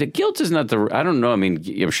 Yeah. Is it guilt? Is not the. I don't know. I mean,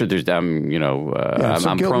 I'm sure there's. I'm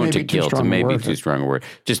prone to guilt. It may be too strong a word.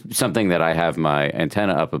 Just something that I have my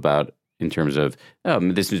antenna up about in terms of.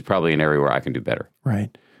 This is probably an area where I can do better.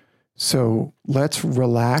 Right. So let's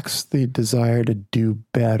relax the desire to do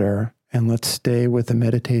better, and let's stay with the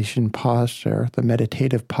meditative posture,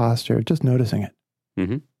 just noticing it.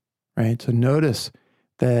 Mm-hmm. Right? So notice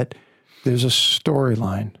that there's a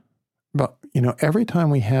storyline. But, every time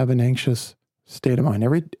we have an anxious state of mind,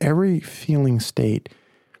 every feeling state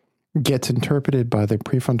gets interpreted by the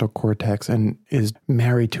prefrontal cortex and is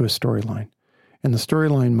married to a storyline. And the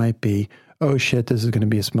storyline might be, oh shit, this is going to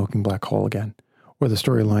be a smoking black hole again. Or the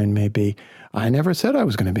storyline may be, I never said I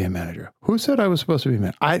was going to be a manager. Who said I was supposed to be a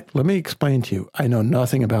manager? Let me explain to you. I know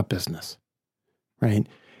nothing about business, right?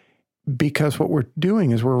 Because what we're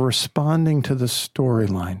doing is we're responding to the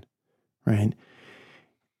storyline, right?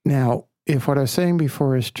 Now, if what I was saying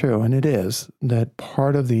before is true, and it is, that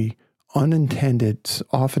part of the unintended,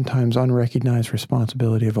 oftentimes unrecognized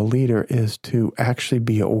responsibility of a leader is to actually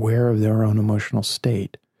be aware of their own emotional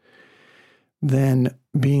state, then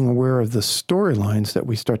being aware of the storylines that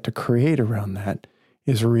we start to create around that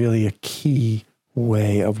is really a key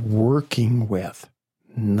way of working with,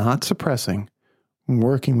 not suppressing,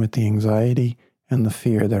 working with the anxiety and the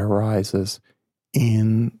fear that arises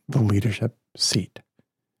in the leadership seat.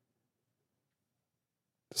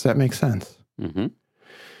 Does that make sense? Mm-hmm.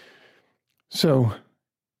 So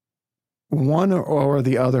one or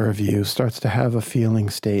the other of you starts to have a feeling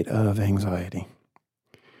state of anxiety.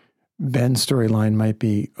 Ben's storyline might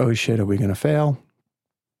be, oh shit, are we going to fail?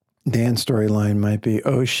 Dan's storyline might be,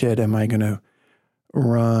 oh shit, am I going to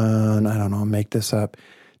run, I don't know, make this up,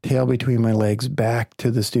 tail between my legs back to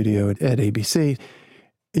the studio at ABC?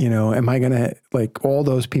 Am I going to, like all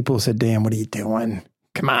those people said, Dan, what are you doing?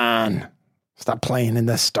 Come on, stop playing in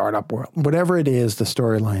this startup world. Whatever it is, the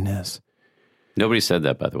storyline is. Nobody said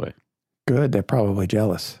that, by the way. Good, they're probably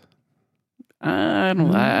jealous.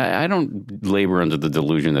 I don't labor under the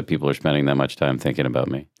delusion that people are spending that much time thinking about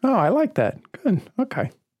me. Oh, I like that. Good.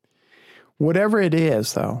 Okay. Whatever it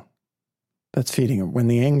is, though, that's feeding it. When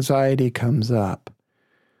the anxiety comes up,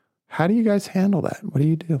 how do you guys handle that? What do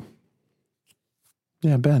you do?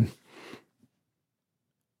 Yeah, Ben.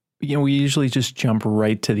 We usually just jump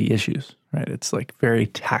right to the issues, right? It's like very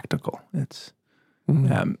tactical. It's,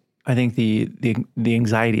 I think the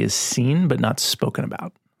anxiety is seen, but not spoken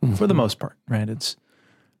about. For the most part, right? It's,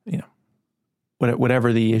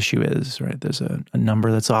 whatever the issue is, right? There's a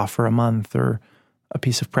number that's off for a month or a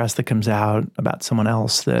piece of press that comes out about someone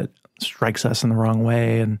else that strikes us in the wrong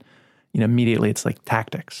way. And, immediately it's like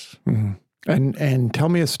tactics. Mm-hmm. And tell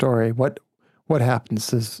me a story. What what happens?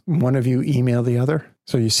 Does one of you email the other?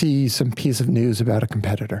 So you see some piece of news about a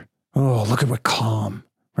competitor. Oh, look at what calm,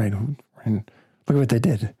 right? And look at what they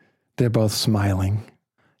did. They're both smiling.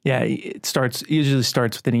 Yeah, usually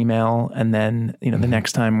starts with an email, and then, the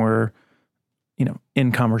next time we're,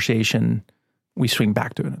 in conversation, we swing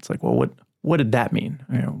back to it. It's like, well, what did that mean?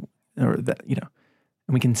 Or that,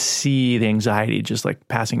 and we can see the anxiety just like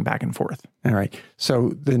passing back and forth. All right. So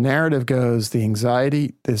the narrative goes, the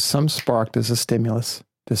anxiety, there's some spark, there's a stimulus,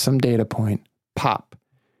 there's some data point, pop.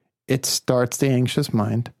 It starts the anxious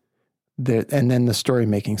mind, and then the story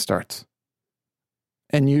making starts.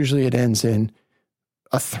 And usually it ends in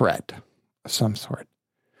a threat of some sort.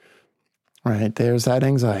 Right? There's that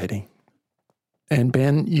anxiety. And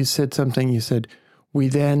Ben, you said something, you said, we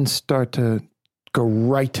then start to go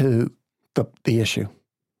right to the issue.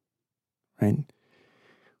 Right?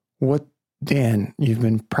 Dan, you've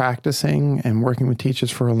been practicing and working with teachers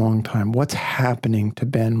for a long time. What's happening to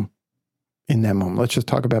Ben in that moment? Let's just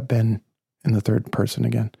talk about Ben in the third person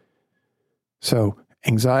again. So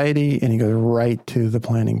anxiety, and he goes right to the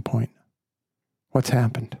planning point. What's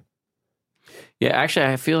happened? Yeah, actually,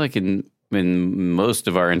 I feel like in most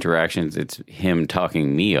of our interactions, it's him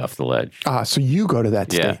talking me off the ledge. So you go to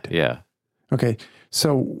that state. Yeah. Okay.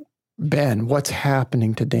 So Ben, what's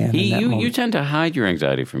happening to Dan in that moment? You tend to hide your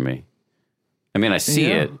anxiety from me. I mean, I see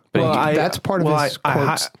it, but that's part of his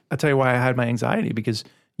quotes. I'll tell you why I hide my anxiety, because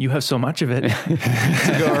you have so much of it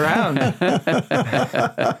to go around.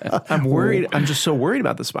 I'm worried. I'm just so worried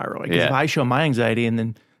about the spiral. Because if I show my anxiety, and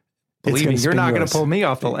then believe me, you're not going to pull me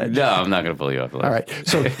off the ledge. No, I'm not going to pull you off the ledge. All right.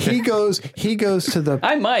 So he goes to the...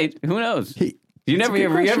 I might. Who knows? You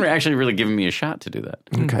haven't actually really given me a shot to do that.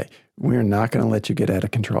 Okay. We're not going to let you get out of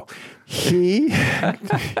control. He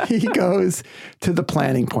goes to the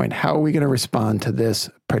planning point. How are we going to respond to this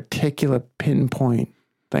particular pinpoint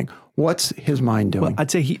thing? What's his mind doing? Well, I'd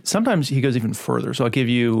say sometimes he goes even further. So I'll give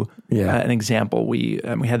you an example. We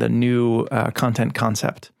had a new content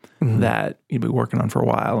concept that we'd been working on for a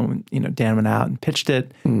while, and Dan went out and pitched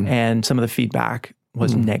it, and some of the feedback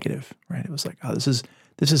was negative. Right? It was like, oh, this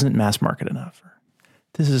isn't mass market enough. Or,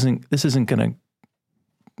 this isn't going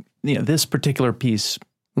to, this particular piece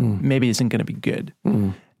maybe isn't going to be good.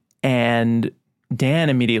 And Dan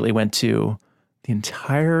immediately went to the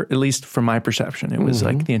entire, at least from my perception, it was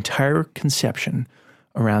like the entire conception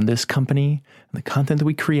around this company and the content that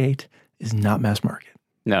we create is not mass market.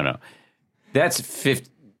 No. You're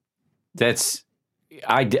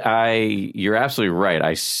absolutely right.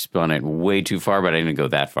 I spun it way too far, but I didn't go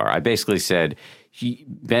that far. I basically said,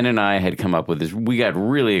 Ben and I had come up with this. We got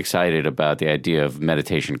really excited about the idea of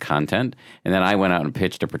meditation content. And then I went out and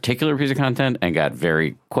pitched a particular piece of content and got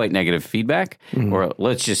quite negative feedback, or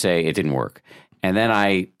let's just say it didn't work. And then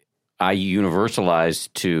I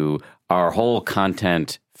universalized to our whole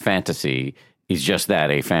content fantasy is just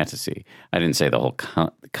that, a fantasy. I didn't say the whole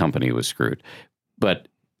company was screwed. But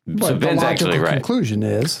so Ben's actually right. The conclusion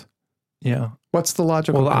is, what's the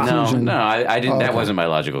logical conclusion? No, I didn't. That wasn't my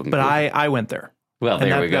logical conclusion. But I went there. Well,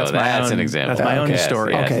 there we go. That's an example. That's my own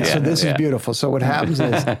story. Okay, so this is beautiful. So what happens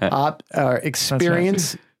is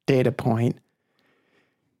experience, data point,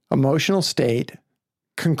 emotional state,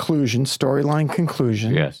 conclusion, storyline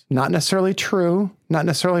conclusion. Yes. Not necessarily true, not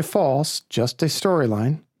necessarily false, just a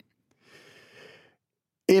storyline.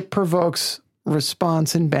 It provokes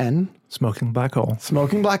response in Ben. Smoking black hole,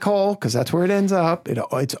 because that's where it ends up.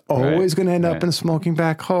 It's always going to end up in a smoking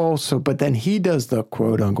black hole. So, but then he does the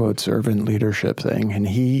quote unquote servant leadership thing, and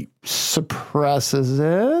he suppresses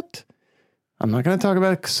it. I'm not going to talk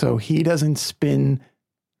about it, so he doesn't spin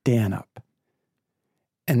Dan up.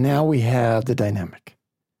 And now we have the dynamic.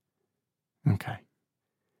 Okay.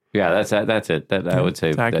 Yeah, that's it. I would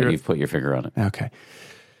say that you've put your finger on it. Okay.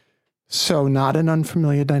 So not an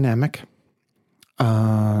unfamiliar dynamic.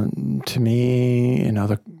 To me, in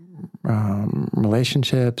other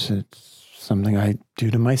relationships, it's something I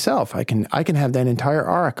do to myself. I can have that entire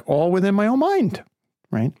arc all within my own mind,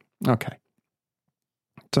 right? Okay.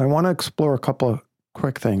 So I want to explore a couple of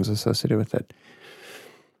quick things associated with it.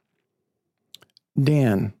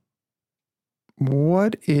 Dan,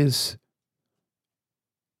 what's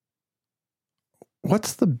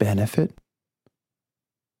the benefit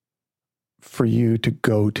for you to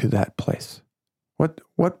go to that place?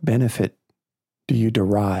 What benefit do you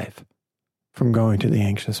derive from going to the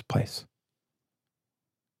anxious place?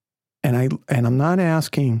 And I'm not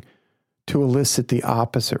asking to elicit the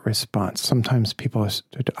opposite response. Sometimes people,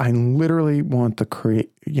 I literally want to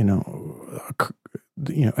create,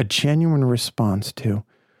 a genuine response to,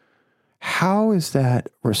 how is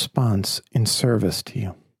that response in service to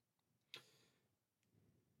you?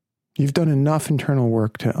 You've done enough internal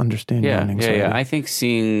work to understand your own anxiety. Yeah. I think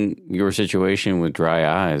seeing your situation with dry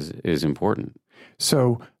eyes is important.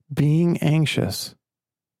 So being anxious,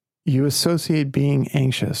 you associate being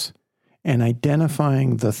anxious and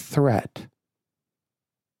identifying the threat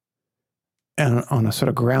on a sort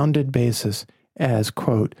of grounded basis as,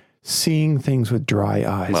 quote, seeing things with dry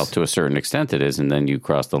eyes. Well, to a certain extent it is, and then you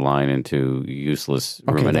cross the line into useless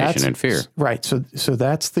rumination and fear. Right. So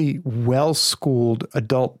that's the well-schooled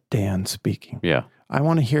adult Dan speaking. Yeah. I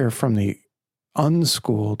want to hear from the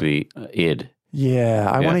unschooled. The id. Yeah.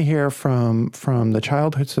 I want to hear from the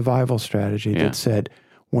childhood survival strategy that said,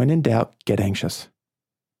 when in doubt, get anxious.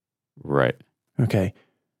 Right. Okay.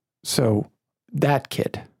 So that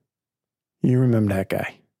kid, you remember that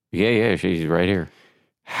guy? Yeah. She's right here.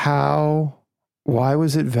 Why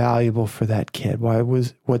was it valuable for that kid?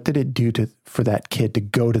 What did it do for that kid to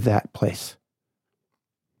go to that place?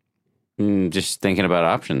 Just thinking about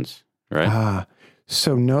options, right?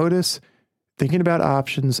 So notice thinking about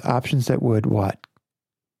options that would what?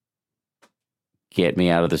 Get me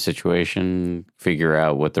out of the situation, figure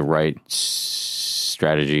out what the right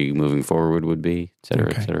strategy moving forward would be, et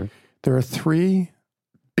cetera, et cetera. There are 3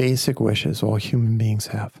 basic wishes all human beings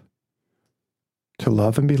have. To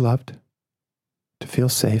love and be loved, to feel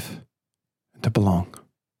safe, and to belong.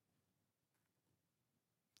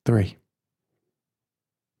 3.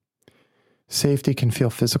 Safety can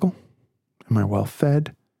feel physical. Am I well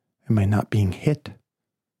fed? Am I not being hit?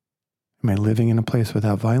 Am I living in a place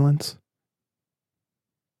without violence?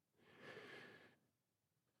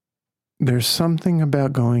 There's something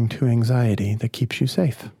about going to anxiety that keeps you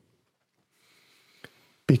safe.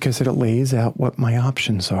 Because it lays out what my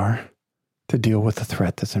options are to deal with the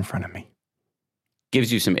threat that's in front of me.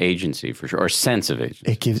 Gives you some agency for sure, or sense of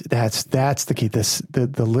agency. It gives that's the key.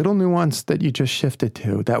 The little nuance that you just shifted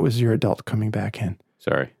to, that was your adult coming back in.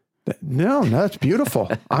 Sorry. No, that's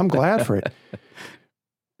beautiful. I'm glad for it.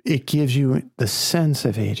 It gives you the sense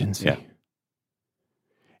of agency. Yeah.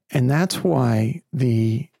 And that's why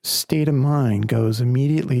the state of mind goes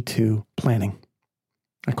immediately to planning.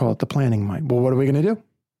 I call it the planning mind. Well, what are we going to do?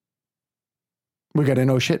 We got a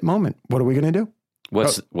no shit moment. What are we going to do?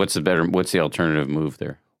 What's the alternative move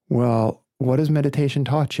there? Well, what has meditation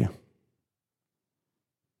taught you?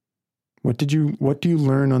 What do you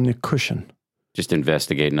learn on the cushion? Just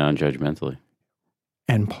investigate non-judgmentally.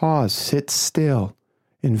 And pause, sit still,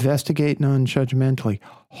 investigate non-judgmentally,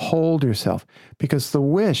 hold yourself. Because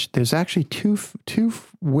there's actually two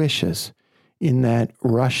wishes in that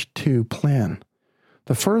rush to plan.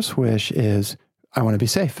 The first wish is, I want to be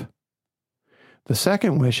safe. The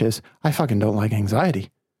second wish is, I fucking don't like anxiety.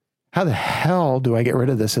 How the hell do I get rid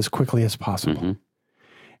of this as quickly as possible? Mm-hmm.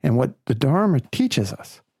 And what the Dharma teaches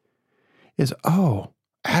us is,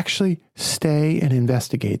 actually stay and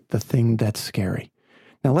investigate the thing that's scary.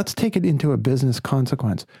 Now let's take it into a business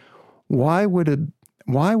consequence. Why would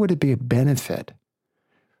it be a benefit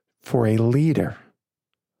for a leader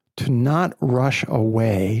to not rush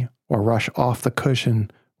away or rush off the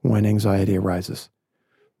cushion when anxiety arises?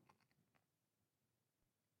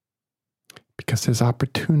 Because there's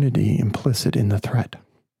opportunity implicit in the threat.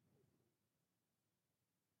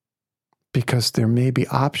 Because there may be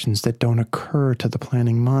options that don't occur to the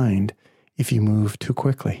planning mind if you move too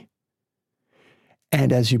quickly.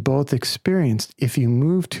 And as you both experienced, if you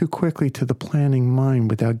move too quickly to the planning mind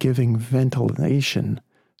without giving ventilation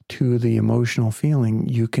to the emotional feeling,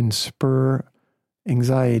 you can spur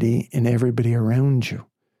anxiety in everybody around you.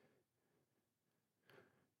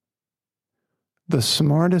 The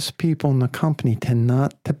smartest people in the company tend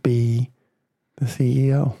not to be the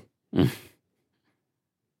CEO.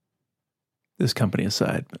 This company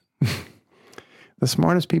aside. The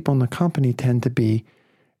smartest people in the company tend to be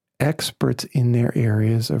experts in their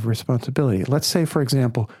areas of responsibility. Let's say, for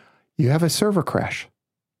example, you have a server crash.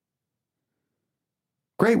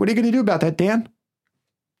 Great, what are you going to do about that, Dan?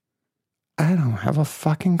 I don't have a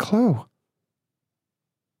fucking clue.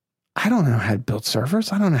 I don't know how to build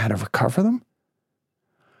servers. I don't know how to recover them.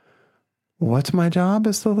 What's my job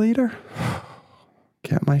as the leader?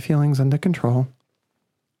 Get my feelings under control.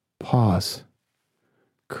 Pause.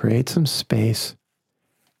 Create some space.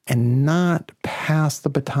 And not pass the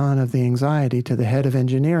baton of the anxiety to the head of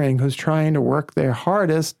engineering who's trying to work their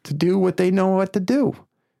hardest to do what they know what to do,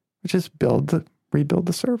 which is rebuild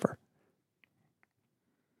the server.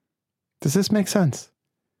 Does this make sense?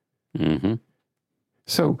 Mm-hmm.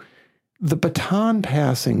 So the baton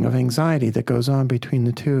passing of anxiety that goes on between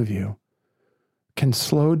the two of you can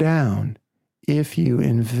slow down if you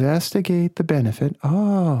investigate the benefit.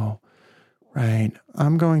 Oh, right.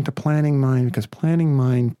 I'm going to planning mind because planning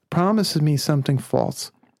mind promises me something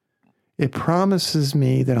false. It promises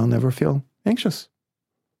me that I'll never feel anxious,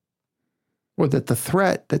 or that the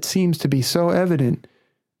threat that seems to be so evident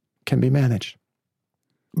can be managed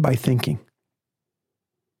by thinking.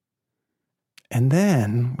 And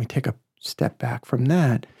then we take a step back from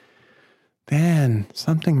that. Then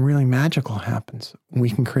something really magical happens.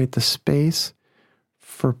 We can create the space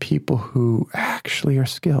for people who actually are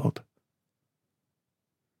skilled.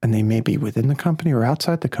 And they may be within the company or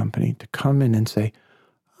outside the company to come in and say,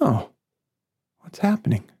 oh, what's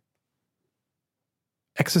happening?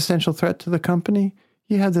 Existential threat to the company?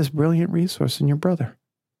 You have this brilliant resource in your brother.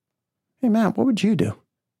 Hey, Matt, what would you do?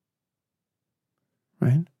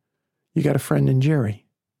 Right? You got a friend in Jerry.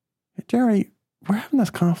 Hey, Jerry, we're having this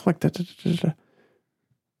conflict.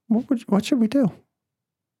 What should we do?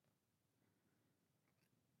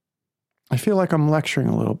 I feel like I'm lecturing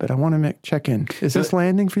a little bit. I want to check in. Is this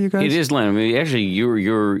landing for you guys? It is landing. I mean, actually,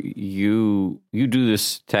 you do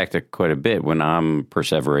this tactic quite a bit when I'm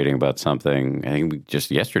perseverating about something. I think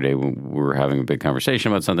just yesterday we were having a big conversation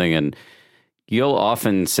about something, and you'll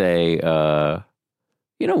often say,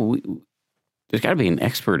 there's got to be an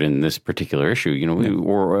expert in this particular issue,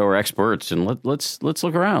 or experts, and let's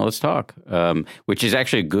look around, let's talk, which is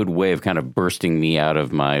actually a good way of kind of bursting me out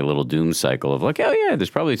of my little doom cycle of like, oh yeah, there's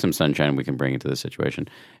probably some sunshine we can bring into the situation.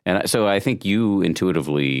 And so I think you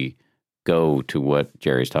intuitively go to what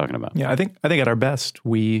Jerry's talking about. Yeah, I think at our best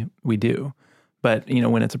we do, but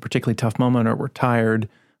when it's a particularly tough moment or we're tired,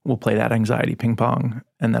 we'll play that anxiety ping pong,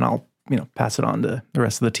 and then I'll pass it on to the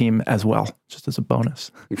rest of the team as well, just as a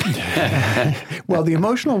bonus. Well, the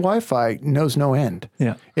emotional Wi-Fi knows no end.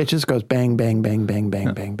 Yeah. It just goes bang, bang, bang, bang,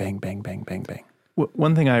 bang, bang, bang, bang, bang, bang, bang.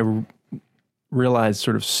 One thing I realized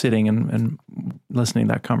sort of sitting and listening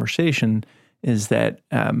to that conversation is that,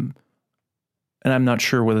 and I'm not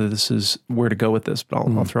sure whether this is where to go with this, but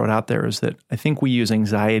I'll throw it out there, is that I think we use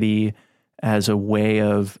anxiety as a way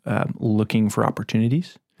of looking for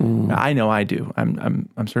opportunities. I know I do. I'm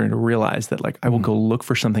starting to realize that I will go look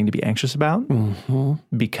for something to be anxious about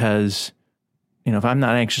because, if I'm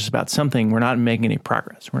not anxious about something, we're not making any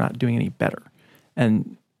progress. We're not doing any better.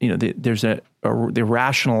 And, there's the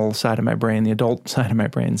rational side of my brain, the adult side of my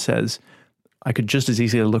brain says I could just as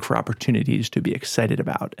easily look for opportunities to be excited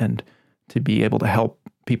about and to be able to help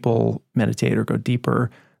people meditate or go deeper.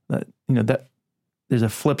 That there's a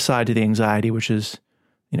flip side to the anxiety, which is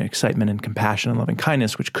excitement and compassion and loving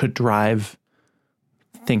kindness, which could drive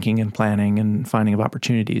thinking and planning and finding of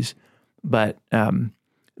opportunities. But the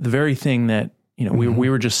very thing that, we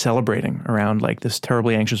were just celebrating around this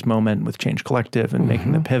terribly anxious moment with Change Collective and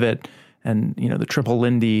making the pivot and, the triple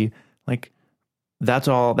Lindy, that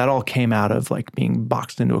all came out of being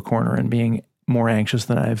boxed into a corner and being more anxious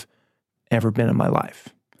than I've ever been in my life.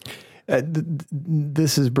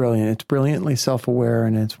 This is brilliant. It's brilliantly self-aware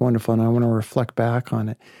and it's wonderful. And I want to reflect back on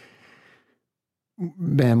it.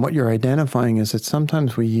 Ben, what you're identifying is that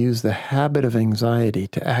sometimes we use the habit of anxiety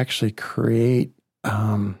to actually create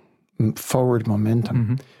forward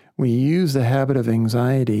momentum. We use the habit of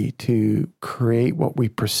anxiety to create what we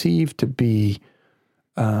perceive to be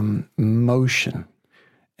motion.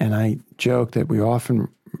 And I joke that we often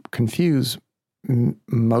confuse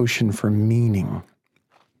motion for meaning.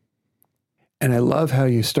 And I love how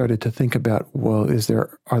you started to think about, well,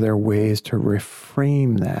 are there ways to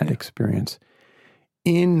reframe that experience?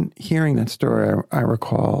 In hearing that story, I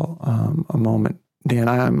recall a moment, Dan,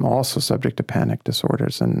 I'm also subject to panic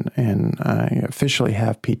disorders, and I officially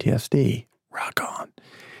have PTSD. Rock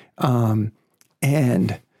on.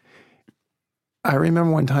 And I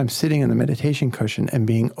remember one time sitting in the meditation cushion and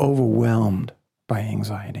being overwhelmed by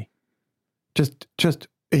anxiety.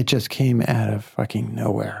 It just came out of fucking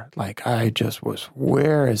nowhere. I just was,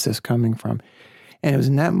 where is this coming from? And it was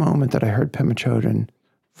in that moment that I heard Pema Chodron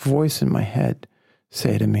voice in my head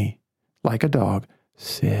say to me, like a dog,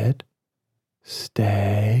 sit,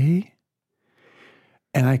 stay.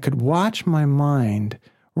 And I could watch my mind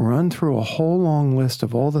run through a whole long list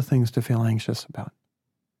of all the things to feel anxious about.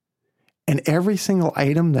 And every single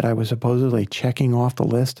item that I was supposedly checking off the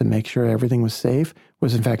list to make sure everything was safe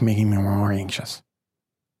was in fact making me more anxious.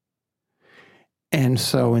 And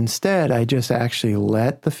so instead, I just actually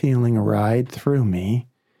let the feeling ride through me,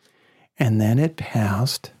 and then it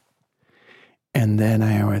passed, and then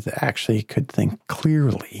I actually could think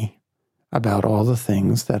clearly about all the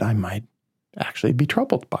things that I might actually be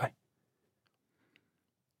troubled by.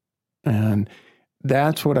 And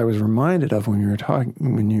that's what I was reminded of when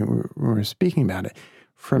you were speaking about it.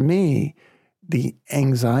 For me, the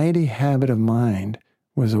anxiety habit of mind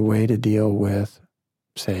was a way to deal with,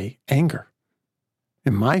 say, anger.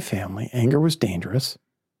 In my family, anger was dangerous.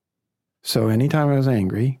 So anytime I was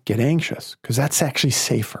angry, get anxious, because that's actually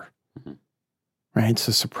safer. Right?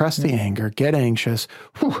 So suppress the anger, get anxious.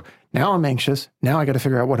 Whew, now I'm anxious. Now I got to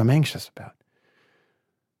figure out what I'm anxious about.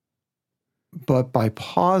 But by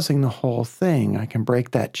pausing the whole thing, I can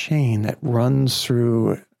break that chain that runs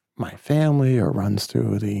through my family or runs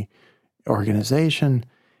through the organization,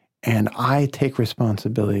 and I take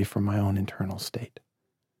responsibility for my own internal state.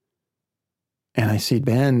 And I see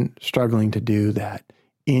Ben struggling to do that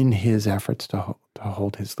in his efforts to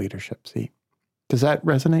hold his leadership seat. Does that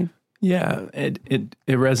resonate? Yeah, it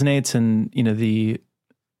resonates, and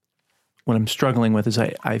what I'm struggling with is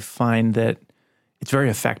I find that it's very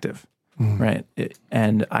effective. Right.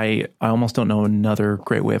 And I almost don't know another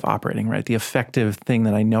great way of operating, right? The effective thing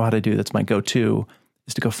that I know how to do that's my go-to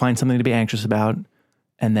is to go find something to be anxious about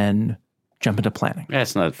and then jump into planning.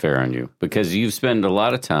 That's not fair on you, because you spend a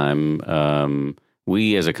lot of time,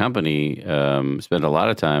 we as a company spend a lot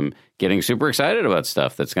of time getting super excited about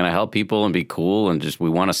stuff that's going to help people and be cool, and just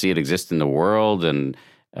we want to see it exist in the world. And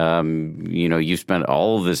you spent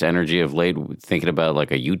all of this energy of late thinking about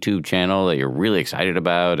like a YouTube channel that you're really excited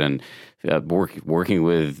about, and working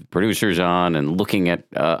with producers on, and looking at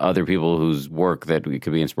other people whose work that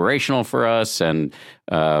could be inspirational for us. And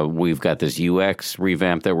we've got this UX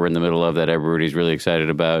revamp that we're in the middle of that everybody's really excited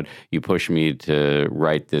about. You pushed me to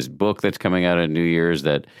write this book that's coming out at New Year's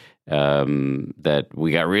that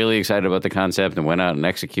we got really excited about the concept and went out and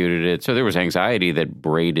executed it. So there was anxiety that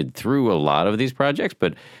braided through a lot of these projects,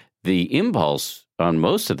 but the impulse on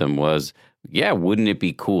most of them was, yeah, wouldn't it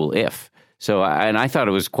be cool if? So, I thought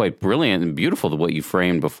it was quite brilliant and beautiful what you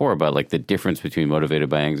framed before about like the difference between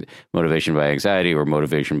motivation by anxiety or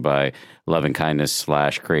motivation by loving kindness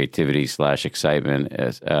 / creativity / excitement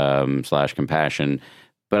 / compassion.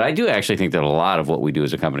 But I do actually think that a lot of what we do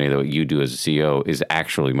as a company, that what you do as a CEO, is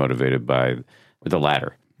actually motivated by the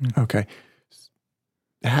latter. Okay.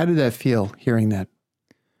 How did that feel, hearing that?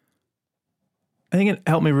 I think it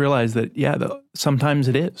helped me realize that, sometimes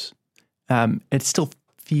it is. It still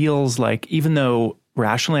feels like, even though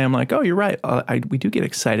rationally I'm like, oh, you're right, we do get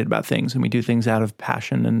excited about things and we do things out of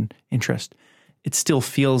passion and interest, it still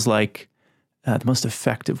feels like the most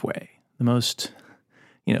effective way, the most,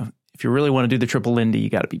 if you really want to do the triple Lindy, you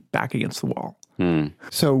got to be back against the wall.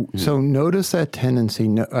 So notice that tendency.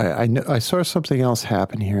 I saw something else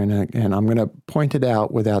happen here, and I'm going to point it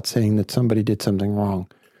out without saying that somebody did something wrong.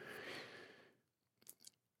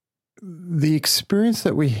 The experience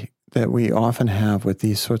that we often have with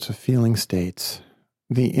these sorts of feeling states,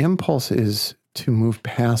 the impulse is to move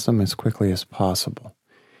past them as quickly as possible.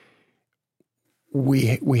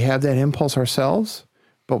 We have that impulse ourselves,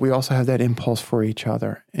 but we also have that impulse for each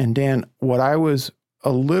other. And Dan, what I was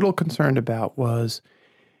a little concerned about was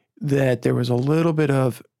that there was a little bit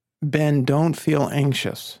of, Ben, don't feel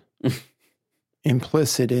anxious,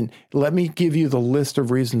 implicit in, let me give you the list of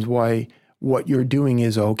reasons why what you're doing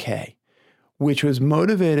is okay, which was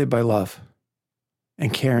motivated by love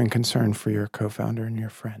and care and concern for your co-founder and your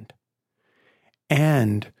friend.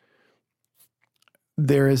 And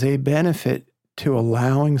there is a benefit to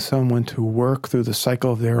allowing someone to work through the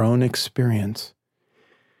cycle of their own experience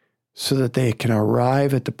so that they can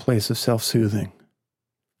arrive at the place of self-soothing.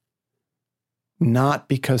 Not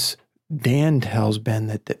because Dan tells Ben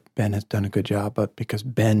that Ben has done a good job, but because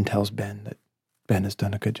Ben tells Ben that Ben has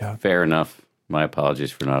done a good job. Fair enough. My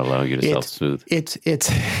apologies for not allowing you to self-soothe. It's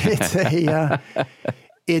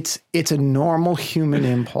a normal human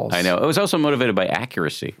impulse. I know. It was also motivated by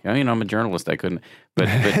accuracy. I'm a journalist. I couldn't, but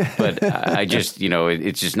I just,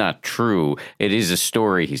 it's just not true. It is a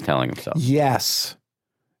story he's telling himself. Yes.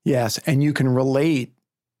 And you can relate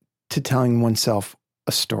to telling oneself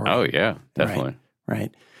a story. Oh yeah, definitely.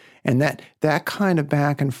 Right. And that kind of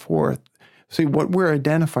back and forth. See, what we're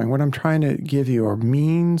identifying, what I'm trying to give you are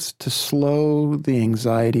means to slow the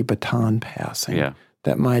anxiety baton passing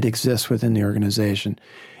that might exist within the organization.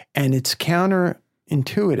 And it's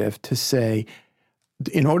counterintuitive to say,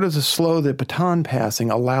 in order to slow the baton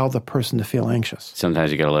passing, allow the person to feel anxious.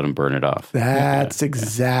 Sometimes you got to let them burn it off. That's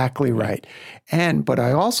exactly right. But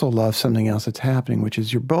I also love something else that's happening, which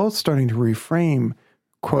is you're both starting to reframe,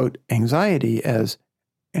 quote, anxiety as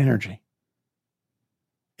energy.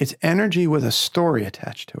 It's energy with a story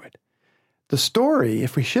attached to it. The story,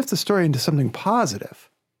 if we shift the story into something positive,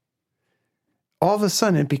 all of a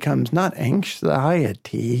sudden it becomes not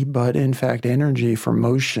anxiety, but in fact energy for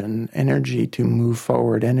motion, energy to move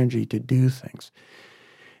forward, energy to do things.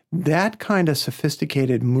 That kind of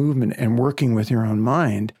sophisticated movement and working with your own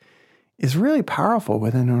mind is really powerful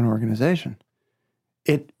within an organization.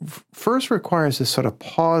 It first requires this sort of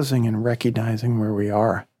pausing and recognizing where we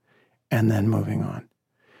are and then moving on.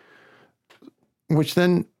 which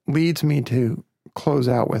then leads me to close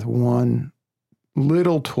out with one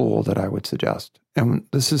little tool that I would suggest. And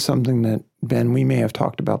this is something that, Ben, we may have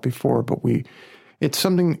talked about before, but it's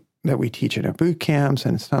something that we teach in our boot camps,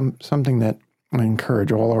 and it's something that I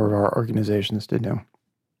encourage all of our organizations to do.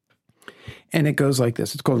 And it goes like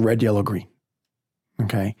this. It's called red, yellow, green.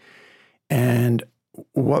 Okay. And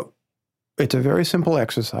it's a very simple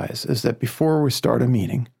exercise, is that before we start a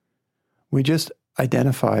meeting, we just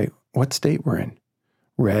identify what state we're in: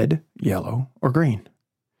 red, yellow, or green.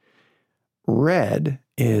 Red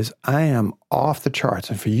is, I am off the charts.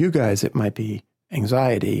 And for you guys, it might be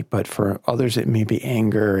anxiety, but for others, it may be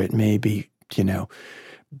anger. It may be,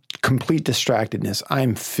 complete distractedness.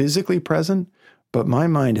 I'm physically present, but my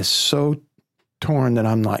mind is so torn that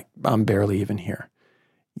I'm barely even here.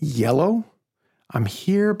 Yellow, I'm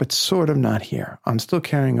here, but sort of not here. I'm still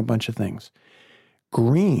carrying a bunch of things.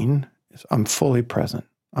 Green, I'm fully present.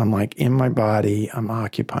 I'm like in my body. I'm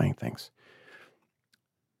occupying things.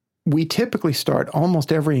 We typically start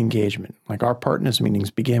almost every engagement, like our partners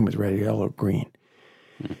meetings begin with red, yellow, green.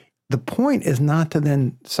 The point is not to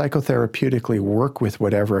then psychotherapeutically work with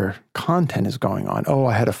whatever content is going on. Oh,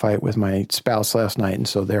 I had a fight with my spouse last night, and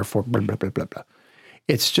so therefore blah, blah, blah, blah, blah.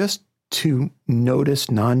 It's just to notice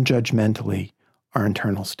non-judgmentally our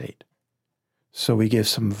internal state. So we give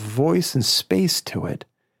some voice and space to it,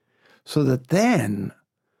 so that then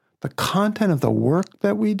the content of the work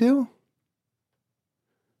that we do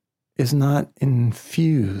is not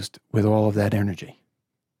infused with all of that energy.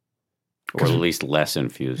 Or at least less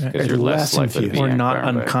infused, because you're less likely to be or not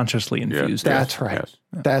inspired by it. unconsciously infused. Yeah. That's right. Yes.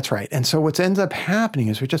 That's right. And so what ends up happening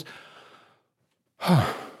is we just,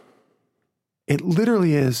 it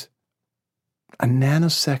literally is a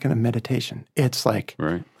nanosecond of meditation. It's like,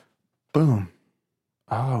 Right. boom.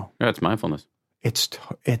 Oh, Yeah, it's mindfulness.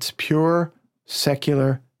 it's pure,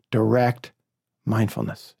 secular, direct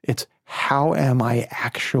mindfulness. It's how am I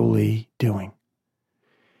actually doing?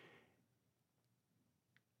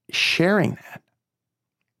 Sharing that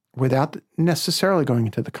without necessarily going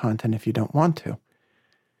into the content if you don't want to,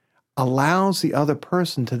 allows the other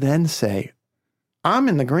person to then say, I'm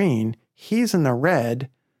in the green, he's in the red,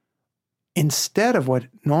 instead of what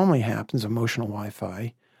normally happens, emotional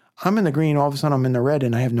Wi-Fi. I'm in the green, all of a sudden I'm in the red,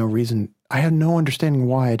 and I have no reason, I have no understanding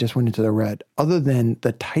why I just went into the red, other than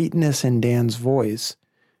the tightness in Dan's voice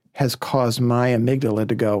has caused my amygdala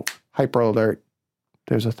to go, hyper alert,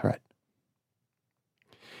 there's a threat.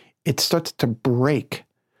 It starts to break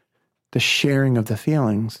the sharing of the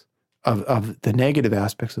feelings, of the negative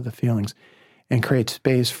aspects of the feelings, and create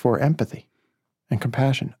space for empathy and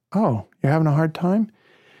compassion. Oh, you're having a hard time?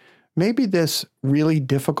 Maybe this really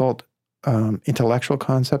difficult intellectual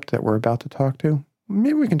concept that we're about to talk to,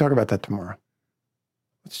 maybe we can talk about that tomorrow.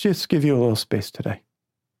 Let's just give you a little space today.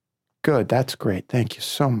 Good, that's great. Thank you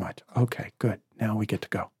so much. Okay, good. Now we get to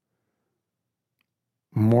go.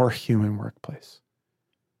 More human workplace.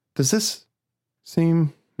 Does this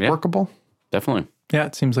seem workable? Definitely. Yeah,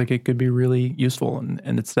 it seems like it could be really useful.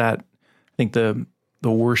 And it's that, I think the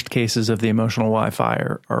worst cases of the emotional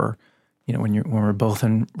Wi-Fi are when we're both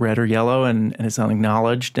in red or yellow and it's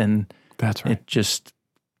unacknowledged, and that's right. It just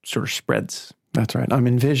sort of spreads. That's right. I'm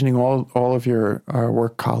envisioning all of your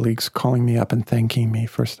work colleagues calling me up and thanking me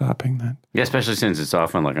for stopping that. Yeah, especially since it's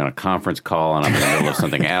often like on a conference call and I'm in the middle of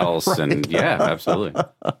something else. Right. And yeah, absolutely.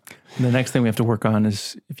 And the next thing we have to work on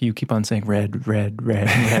is if you keep on saying red, red, red,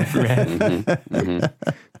 red, red. Mm-hmm,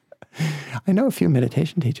 mm-hmm. I know a few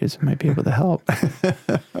meditation teachers who might be able to help.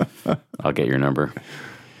 I'll get your number.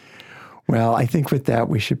 Well, I think with that,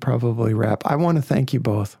 we should probably wrap. I want to thank you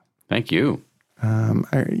both. Thank you.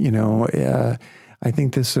 I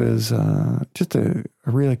think this was just a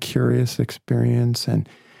really curious experience. And,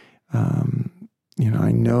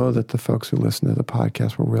 I know that the folks who listen to the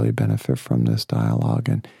podcast will really benefit from this dialogue.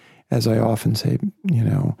 And as I often say,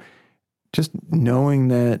 just knowing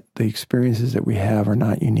that the experiences that we have are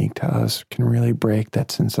not unique to us can really break that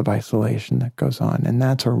sense of isolation that goes on. And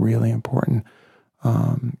that's a really important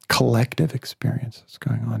collective experience that's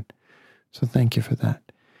going on. So thank you for that.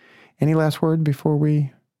 Any last word before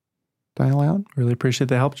we dial out? Really appreciate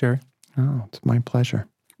the help, Jerry. Oh, it's my pleasure.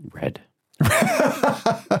 Red.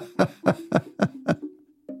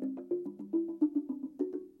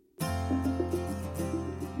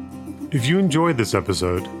 If you enjoyed this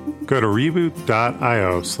episode, go to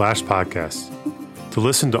reboot.io/podcast to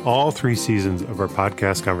listen to all 3 seasons of our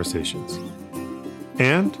podcast conversations.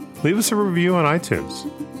 And leave us a review on iTunes.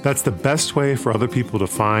 That's the best way for other people to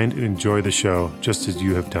find and enjoy the show, just as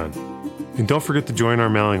you have done. And don't forget to join our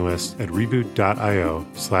mailing list at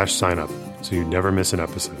reboot.io/signup so you never miss an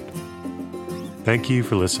episode. Thank you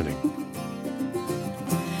for listening.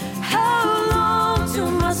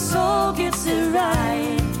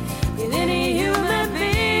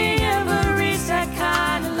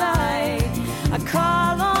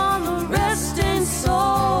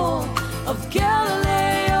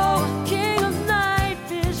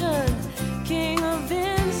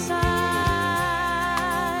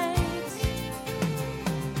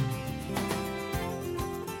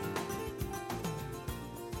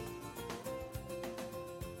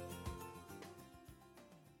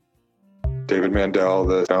 David Mandel,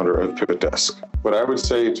 the founder of Pivot Desk. What I would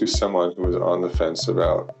say to someone who is on the fence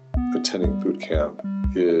about attending boot camp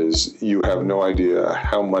is you have no idea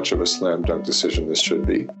how much of a slam dunk decision this should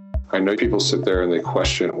be. I know people sit there and they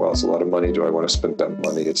question, well, it's a lot of money. Do I want to spend that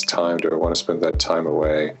money? It's time. Do I want to spend that time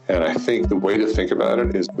away? And I think the way to think about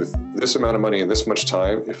it is with this amount of money and this much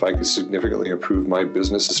time, if I could significantly improve my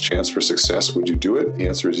business's chance for success, would you do it? The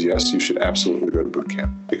answer is yes. You should absolutely go to boot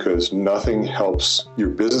camp because nothing helps your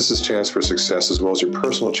business's chance for success as well as your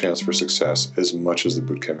personal chance for success as much as the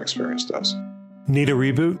boot camp experience does. Need a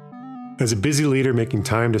reboot? As a busy leader, making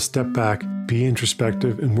time to step back, be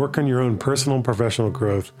introspective, and work on your own personal and professional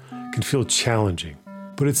growth can feel challenging,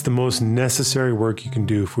 but it's the most necessary work you can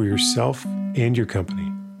do for yourself and your company.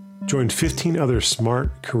 Join 15 other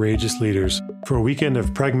smart, courageous leaders for a weekend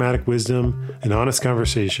of pragmatic wisdom and honest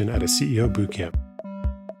conversation at a CEO bootcamp.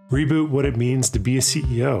 Reboot what it means to be a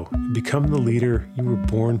CEO and become the leader you were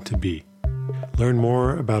born to be. Learn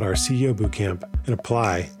more about our CEO bootcamp and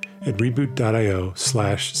apply at reboot.io/CEO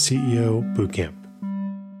bootcamp.